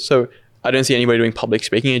videos. So I don't see anybody doing public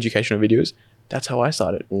speaking educational videos. That's how I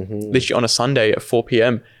started. Literally on a Sunday at 4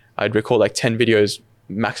 p.m., I'd record like 10 videos,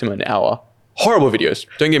 maximum an hour. Horrible videos.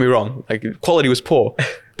 Don't get me wrong. Like quality was poor,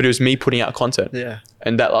 but it was me putting out content. Yeah.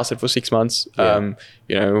 And that lasted for 6 months.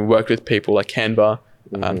 Worked with people like Canva,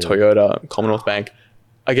 Toyota, Commonwealth Bank.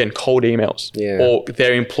 Again, cold emails. Yeah. Or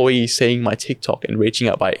their employees seeing my TikTok and reaching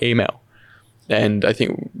out by email. And I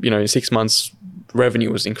think, in 6 months,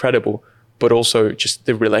 revenue was incredible, but also just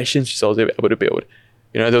the relationships I was able to build.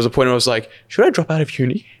 There was a point where I was like, should I drop out of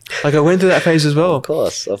uni? Like I went through that phase as well. Of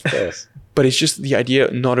course. But it's just the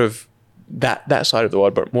idea not of that side of the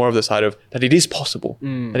world, but more of the side of that it is possible,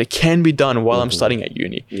 that it can be done while I'm studying at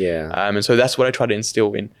uni. Yeah. And so that's what I try to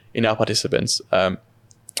instill in our participants.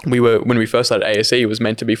 When we first started ASE, it was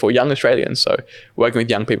meant to be for young Australians. So working with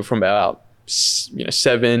young people from about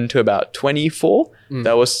 7 to about 24.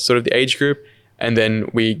 That was sort of the age group. And then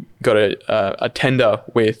we got a tender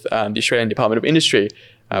with the Australian Department of Industry.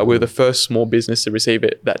 We were the first small business to receive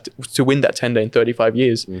it, to win that tender in 35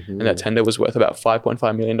 years. And that tender was worth about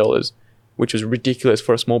 $5.5 million, which was ridiculous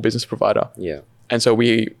for a small business provider. Yeah. And so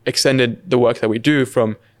we extended the work that we do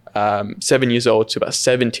from 7 years old to about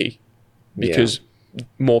 70 because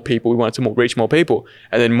more people, we wanted to reach more people.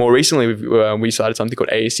 And then more recently, we started something called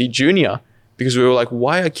ASC Junior, because we were like,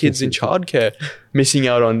 why are kids in childcare missing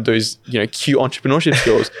out on those, cute entrepreneurship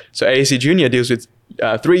skills? So ASC Junior deals with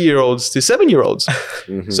 3-year-olds to 7-year-olds.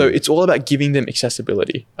 So it's all about giving them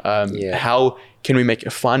accessibility. How can we make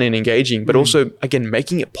it fun and engaging, but also, again,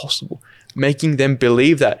 making it possible, making them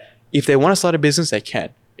believe that if they want to start a business, they can.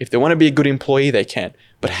 If they want to be a good employee, they can.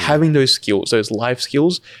 But having those skills, those life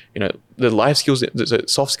skills, the life skills, the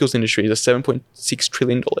soft skills industry is a $7.6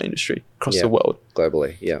 trillion industry across the world.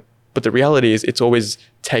 Globally, yeah. But the reality is it's always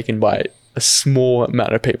taken by a small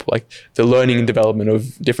amount of people, like the learning and development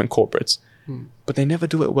of different corporates. But they never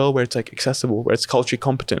do it well where it's like accessible, where it's culturally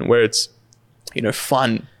competent, where it's,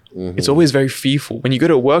 fun. It's always very fearful. When you go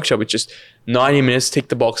to a workshop, it's just 90 minutes, tick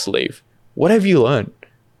the box, leave. What have you learned?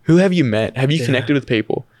 Who have you met? Have you connected with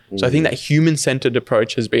people? So I think that human-centered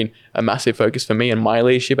approach has been a massive focus for me and my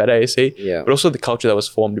leadership at ASE, but also the culture that was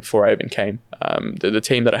formed before I even came. The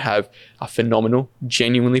team that I have are phenomenal.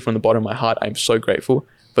 Genuinely, from the bottom of my heart, I'm so grateful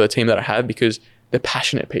for the team that I have because they're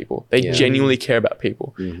passionate people. They genuinely care about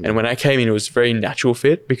people. And when I came in, it was a very natural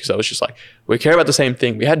fit because I was just like, we care about the same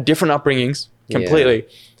thing. We had different upbringings completely,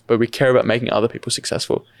 but we care about making other people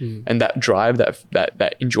successful. And that drive,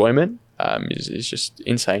 that enjoyment is just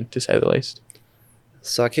insane, to say the least.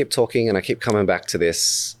 So I keep talking and I keep coming back to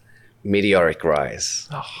this meteoric rise,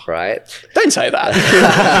 right? Don't say that.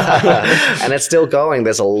 And it's still going.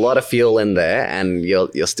 There's a lot of fuel in there and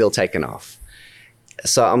you're still taking off.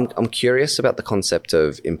 So I'm curious about the concept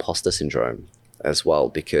of imposter syndrome. as well,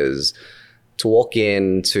 because to walk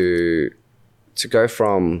in to go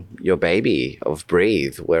from your baby of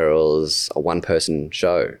Breathe, where it was a one-person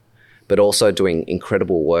show, but also doing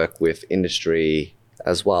incredible work with industry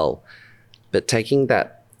as well, but taking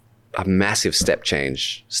that a massive step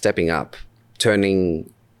change, stepping up,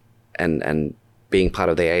 turning and being part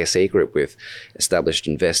of the ASE group with established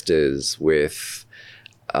investors, with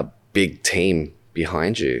a big team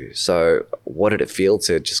behind you. So what did it feel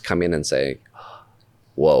to just come in and say,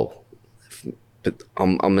 whoa? But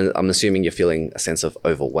I'm assuming you're feeling a sense of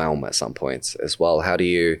overwhelm at some points as well. How do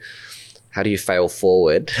you fail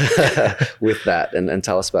forward with that? And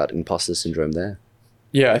tell us about imposter syndrome there.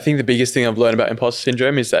 Yeah, I think the biggest thing I've learned about imposter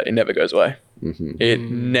syndrome is that it never goes away. Mm-hmm. It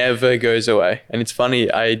never goes away. And it's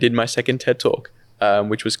funny, I did my second TED Talk,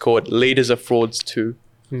 which was called Leaders Are Frauds Too,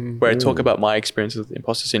 where I talk about my experience with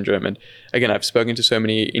imposter syndrome. And again, I've spoken to so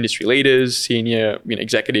many industry leaders, senior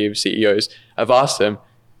executives, CEOs. I've asked them,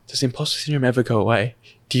 does imposter syndrome ever go away?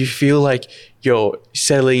 Do you feel like you're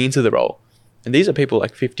settling into the role? And these are people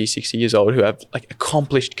like 50, 60 years old who have like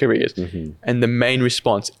accomplished careers. Mm-hmm. And the main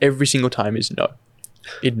response every single time is no.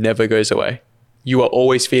 It never goes away. You are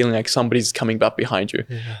always feeling like somebody's coming up behind you.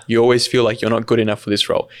 Yeah. You always feel like you're not good enough for this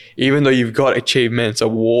role. Even though you've got achievements,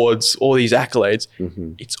 awards, all these accolades,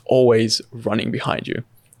 it's always running behind you.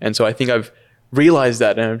 And so I think I've realized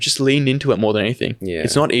that and I've just leaned into it more than anything. Yeah.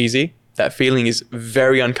 It's not easy. That feeling is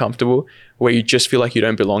very uncomfortable, where you just feel like you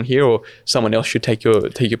don't belong here or someone else should take your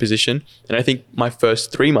position. And I think my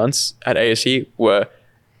first 3 months at ASE were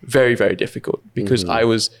very, very difficult because I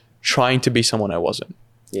was trying to be someone I wasn't.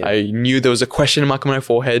 Yeah. I knew there was a question mark on my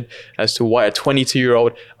forehead as to why a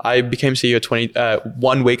 22-year-old, I became CEO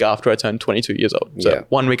 1 week after I turned 22 years old. So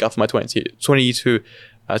 1 week after my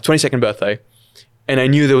 22nd birthday. And I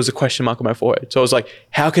knew there was a question mark on my forehead. So I was like,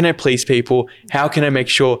 how can I please people? How can I make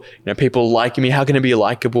sure people like me? How can I be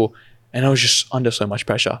likable? And I was just under so much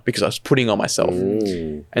pressure because I was putting on myself.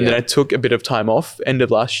 And then I took a bit of time off end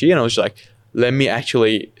of last year and I was like, let me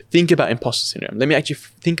actually think about imposter syndrome. Let me actually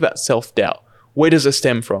think about self-doubt. Where does it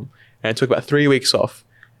stem from? And I took about 3 weeks off.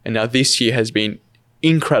 And now this year has been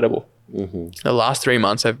incredible. The last 3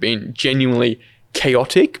 months have been genuinely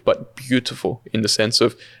chaotic, but beautiful in the sense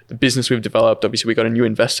of the business we've developed. Obviously, we got a new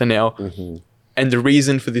investor now. And the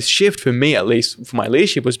reason for this shift, for me at least, for my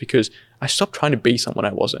leadership, was because I stopped trying to be someone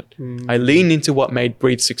I wasn't. I leaned into what made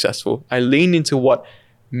Breathe successful. I leaned into what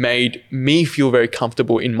made me feel very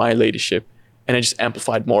comfortable in my leadership. And I just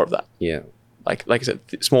amplified more of that. Yeah. Like I said,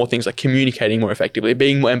 small things like communicating more effectively,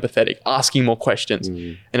 being more empathetic, asking more questions.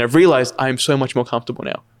 And I've realized I'm so much more comfortable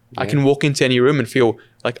now. I can walk into any room and feel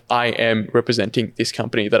like I am representing this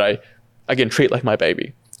company that I, again, treat like my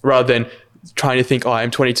baby, rather than trying to think,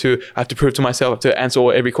 I'm 22, I have to prove to myself, I have to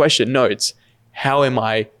answer every question. No, it's how am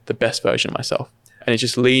I the best version of myself? And it's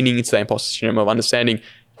just leaning into the imposter syndrome of understanding,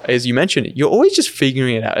 as you mentioned, you're always just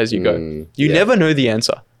figuring it out as you go. You never know the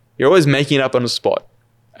answer. You're always making it up on the spot.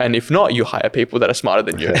 And if not, you hire people that are smarter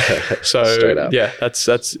than you. So yeah,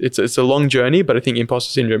 it's a long journey, but I think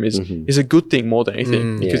imposter syndrome is a good thing more than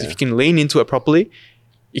anything, because if you can lean into it properly,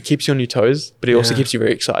 it keeps you on your toes, but it also keeps you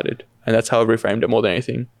very excited. And that's how I reframed it more than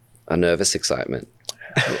anything. A nervous excitement.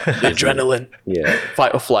 The adrenaline. Yeah.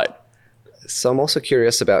 Fight or flight. So I'm also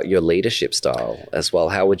curious about your leadership style as well.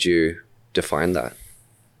 How would you define that?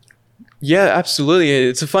 Yeah, absolutely.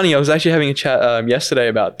 It's funny. I was actually having a chat yesterday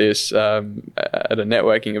about this at a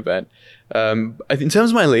networking event. In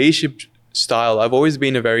terms of my leadership style, I've always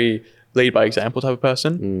been a very lead by example type of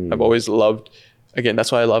person. I've always loved, again,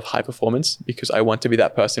 that's why I love high performance, because I want to be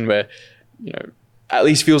that person where, at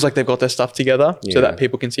least feels like they've got their stuff together so that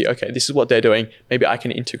people can see, okay, this is what they're doing. Maybe I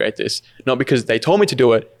can integrate this. Not because they told me to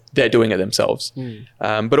do it, they're doing it themselves.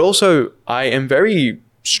 But also I am very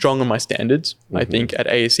strong on my standards. I think at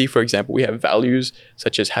ASE, for example, we have values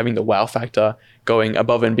such as having the wow factor, going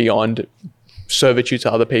above and beyond, servitude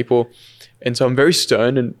to other people. And so I'm very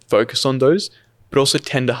stern and focused on those, but also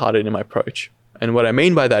tender-hearted in my approach. And what I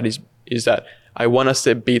mean by that is that I want us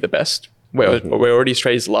to be the best. We're already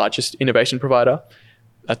Australia's largest innovation provider.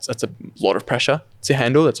 That's a lot of pressure to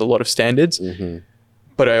handle. That's a lot of standards.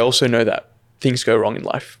 But I also know that things go wrong in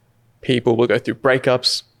life. People will go through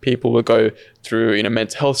breakups. People will go through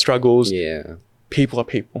mental health struggles. People are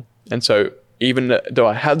people. And so even though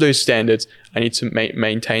I have those standards, I need to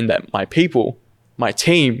maintain that my people, my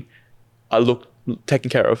team, are taken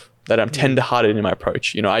care of, that I'm tender-hearted in my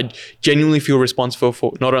approach. I genuinely feel responsible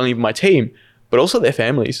for not only my team, but also their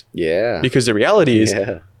families. Because the reality is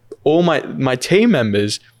all my team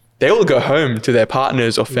members, they will go home to their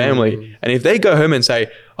partners or family. And if they go home and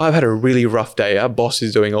say, I've had a really rough day, our boss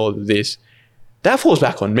is doing all of this, that falls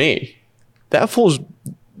back on me.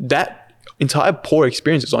 that entire poor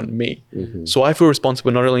experience is on me. So I feel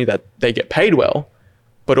responsible not only that they get paid well,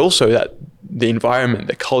 but also that the environment,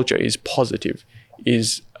 the culture is positive,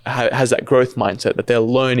 has that growth mindset, that they're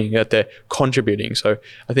learning, that they're contributing. So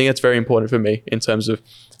I think that's very important for me in terms of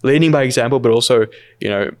leading by example, but also,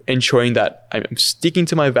 ensuring that I'm sticking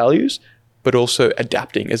to my values, but also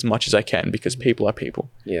adapting as much as I can, because people are people.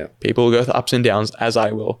 Yeah. People will go through ups and downs as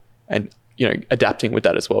I will, and, adapting with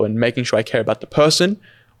that as well, and making sure I care about the person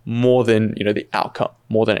more than, the outcome,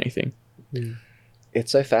 more than anything.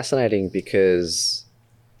 It's so fascinating because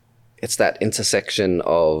it's that intersection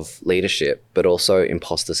of leadership, but also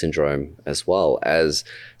imposter syndrome as well. As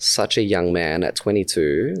such a young man at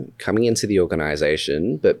 22, coming into the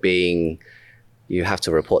organization, but you have to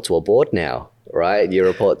report to a board now, right? You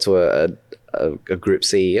report to a group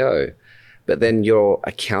CEO, but then you're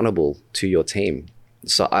accountable to your team.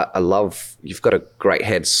 So I love, you've got a great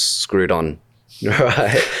head screwed on,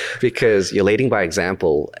 right? Because you're leading by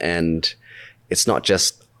example, and it's not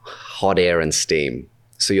just hot air and steam.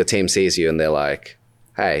 So your team sees you and they're like,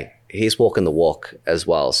 hey, he's walking the walk as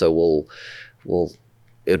well. So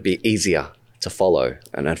it'd be easier to follow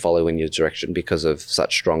and follow in your direction because of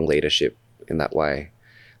such strong leadership in that way.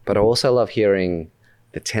 But I also love hearing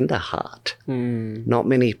the tender heart. Not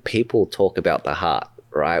many people talk about the heart,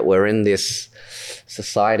 right? We're in this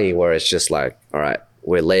society where it's just like, all right,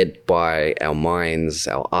 we're led by our minds,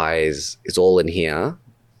 our eyes, it's all in here.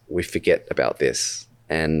 We forget about this.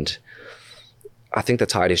 And I think the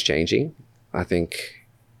tide is changing. I think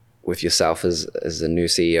with yourself as a new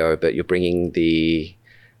CEO, but you're bringing the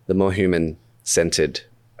more human-centered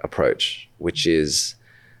approach, which is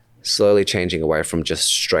slowly changing away from just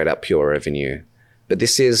straight up pure revenue. But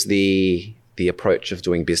this is the approach of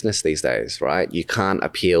doing business these days, right? You can't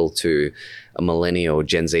appeal to a millennial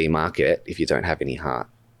Gen Z market if you don't have any heart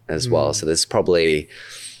as well. So there's probably,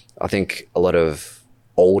 I think, a lot of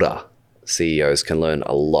older CEOs can learn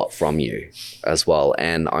a lot from you as well.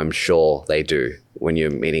 And I'm sure they do when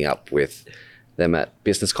you're meeting up with them at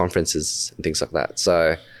business conferences and things like that.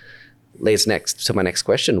 So leads next to my next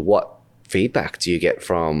question. What feedback do you get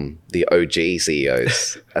from the OG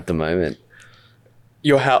CEOs at the moment?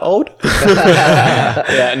 You're how old?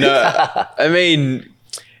 Yeah, no, I mean,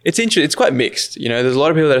 it's interesting. It's quite mixed. There's a lot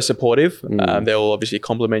of people that are supportive. They'll obviously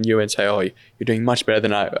compliment you and say, oh, you're doing much better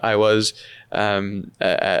than I was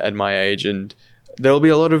at my age. And there'll be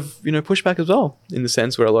a lot of, pushback as well, in the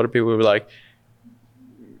sense where a lot of people will be like,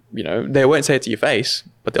 they won't say it to your face,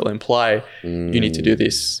 but they'll imply you need to do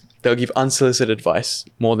this. They'll give unsolicited advice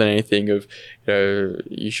more than anything of,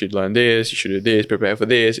 you should learn this, you should do this, prepare for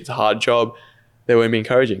this. It's a hard job. They won't be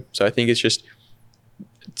encouraging. So I think it's just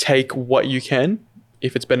take what you can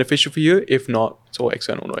if it's beneficial for you. If not, it's all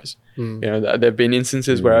external noise. There have been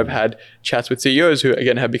instances where I've had chats with CEOs who,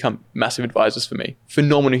 again, have become massive advisors for me.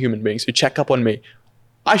 Phenomenal human beings who check up on me.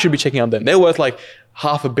 I should be checking up on them. They're worth like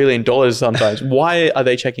 $500 million sometimes. Why are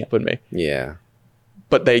they checking up on me? Yeah.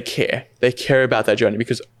 But they care. They care about that journey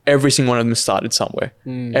because every single one of them started somewhere.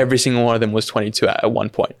 Every single one of them was 22 at one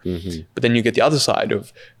point. But then you get the other side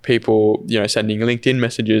of people, sending LinkedIn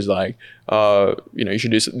messages like, you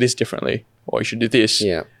should do this differently, or you should do this.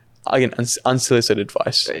 Yeah. Again, unsolicited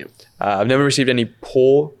advice. I've never received any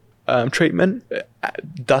poor treatment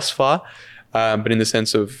thus far. But in the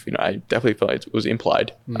sense of, I definitely felt like it was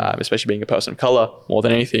implied, especially being a person of color more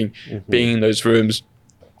than anything, being in those rooms.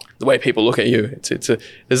 The way people look at you,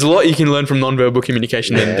 there's a lot you can learn from nonverbal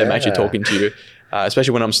communication than them actually talking to you.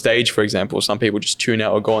 Especially when I'm stage, for example, some people just tune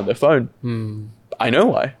out or go on their phone. I know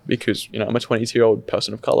why, because I'm a 22-year-old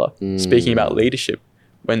person of color speaking about leadership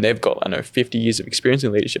when they've got 50 years of experience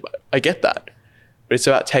in leadership. I get that, but it's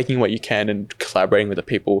about taking what you can and collaborating with the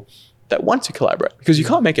people that want to collaborate, because you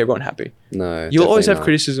can't make everyone happy. No, you'll always have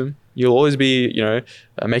criticism. You'll always be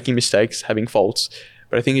making mistakes, having faults.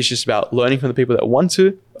 But I think it's just about learning from the people that want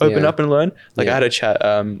to open up and learn. Like I had a chat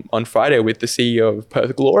on Friday with the CEO of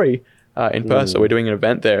Perth Glory in Perth. So we're doing an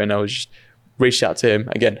event there, and I was just reached out to him,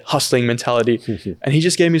 again, hustling mentality. And he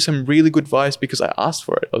just gave me some really good advice because I asked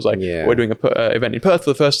for it. I was like, we're doing an event in Perth for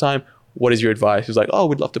the first time. What is your advice? He was like, oh,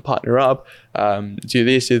 we'd love to partner up, do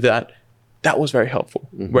this, do that. That was very helpful.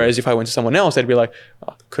 Whereas if I went to someone else, they'd be like,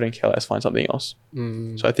 oh, couldn't care less, find something else.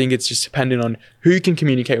 So I think it's just dependent on who you can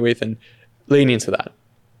communicate with and lean into that.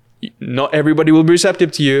 Not everybody will be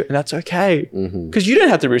receptive to you, and that's okay, because you don't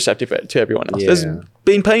have to be receptive to everyone else. There's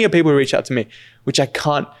been plenty of people who reach out to me which I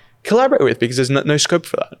can't collaborate with because there's no scope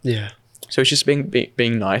for that. So it's just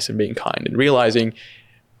being nice and being kind and realizing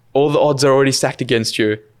all the odds are already stacked against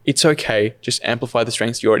you. It's okay. Just amplify the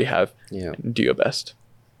strengths you already have and do your best.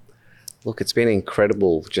 Look, it's been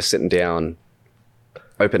incredible just sitting down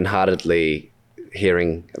open-heartedly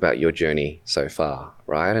hearing about your journey so far,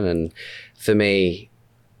 right? And for me,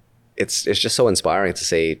 it's just so inspiring to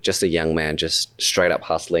see just a young man just straight up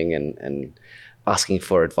hustling and asking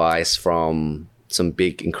for advice from some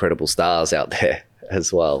big, incredible stars out there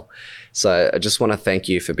as well. So I just want to thank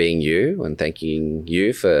you for being you, and thanking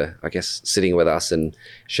you for, I guess, sitting with us and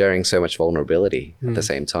sharing so much vulnerability at the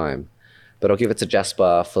same time. But I'll give it to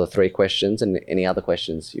Jasper for 3 questions and any other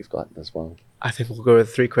questions you've got as well. I think we'll go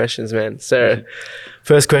with 3 questions, man. So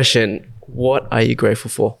first question, what are you grateful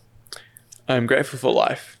for? I'm grateful for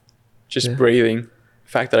life. Just breathing. The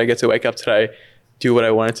fact that I get to wake up today, do what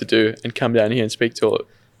I wanted to do, and come down here and speak to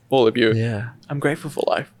all of you. Yeah. I'm grateful for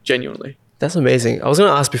life, genuinely. That's amazing. I was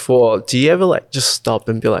going to ask before, do you ever like just stop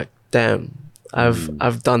and be like, damn,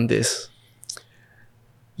 I've done this?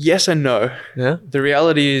 Yes and no. Yeah. The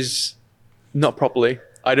reality is not properly.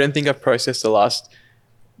 I don't think I've processed the last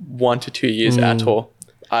 1 to 2 years at all.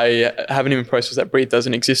 I haven't even processed that breathe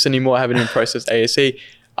doesn't exist anymore. I haven't even processed ASE.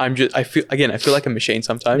 I feel like a machine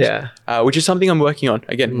sometimes, which is something I'm working on.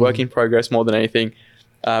 Again, work in progress more than anything.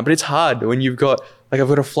 But it's hard when you've got, like, I've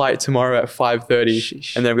got a flight tomorrow at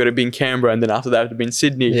 5:30 and then I've got to be in Canberra, and then after that I have to be in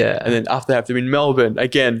Sydney, and then after that I have to be in Melbourne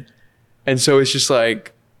again. And so it's just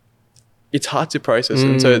like, it's hard to process.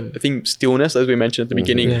 And so I think stillness, as we mentioned at the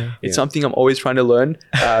beginning, it's something I'm always trying to learn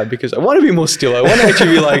because I want to be more still. I want to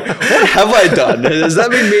actually be like, what have I done? Has that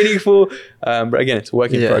been meaningful? But again, it's a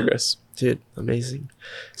work in progress. Dude, amazing.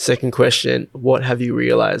 Second question, what have you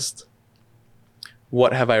realized?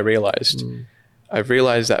 What have I realized? I've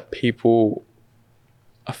realized that people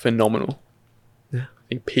are phenomenal. Yeah. I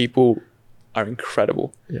think people are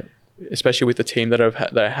incredible. Yeah. Especially with the team that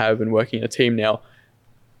I have and working in a team now.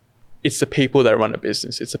 It's the people that run a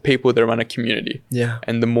business. It's the people that run a community. Yeah.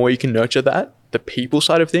 And the more you can nurture that, the people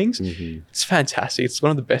side of things, it's fantastic. It's one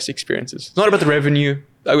of the best experiences. It's not about the revenue.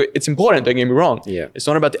 It's important, don't get me wrong. Yeah. It's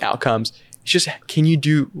not about the outcomes. It's just, can you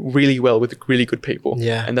do really well with really good people?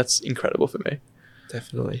 Yeah. And that's incredible for me.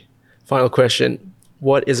 Definitely. Final question.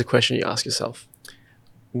 What is a question you ask yourself?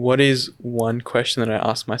 What is one question that I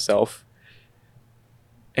ask myself?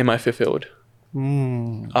 Am I fulfilled?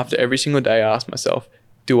 After every single day, I ask myself,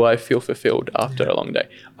 do I feel fulfilled after a long day?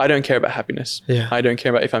 I don't care about happiness. Yeah. I don't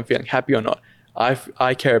care about if I'm feeling happy or not.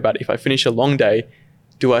 I care about if I finish a long day,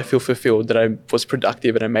 do I feel fulfilled that I was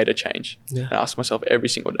productive and I made a change? Yeah. I ask myself every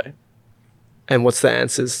single day. And what's the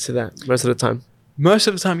answers to that most of the time? Most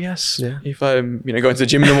of the time, yes. Yeah. If I'm, going to the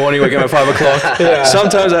gym in the morning, waking up at 5 o'clock.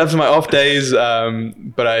 Sometimes I have my off days,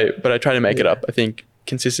 but I try to make it up. I think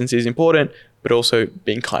consistency is important, but also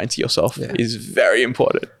being kind to yourself is very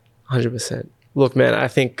important. 100%. Look, man, I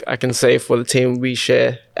think I can say for the team, we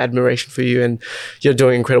share admiration for you, and you're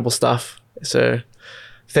doing incredible stuff. So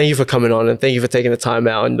thank you for coming on, and thank you for taking the time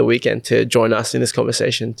out on the weekend to join us in this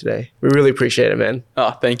conversation today. We really appreciate it, man.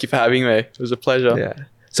 Oh, thank you for having me. It was a pleasure. Yeah.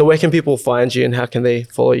 So where can people find you, and how can they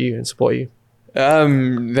follow you and support you?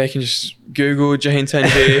 They can just Google Jahin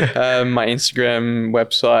Tanvir, my Instagram,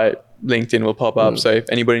 website, LinkedIn will pop up. So if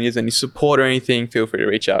anybody needs any support or anything, feel free to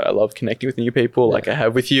reach out. I love connecting with new people like I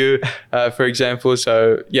have with you, for example.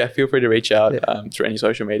 So yeah, feel free to reach out through any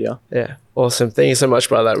social media. Yeah. Awesome. Thank you so much,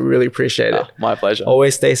 brother. I really appreciate it. My pleasure.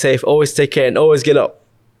 Always stay safe, always take care, and always get up.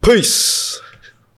 Peace.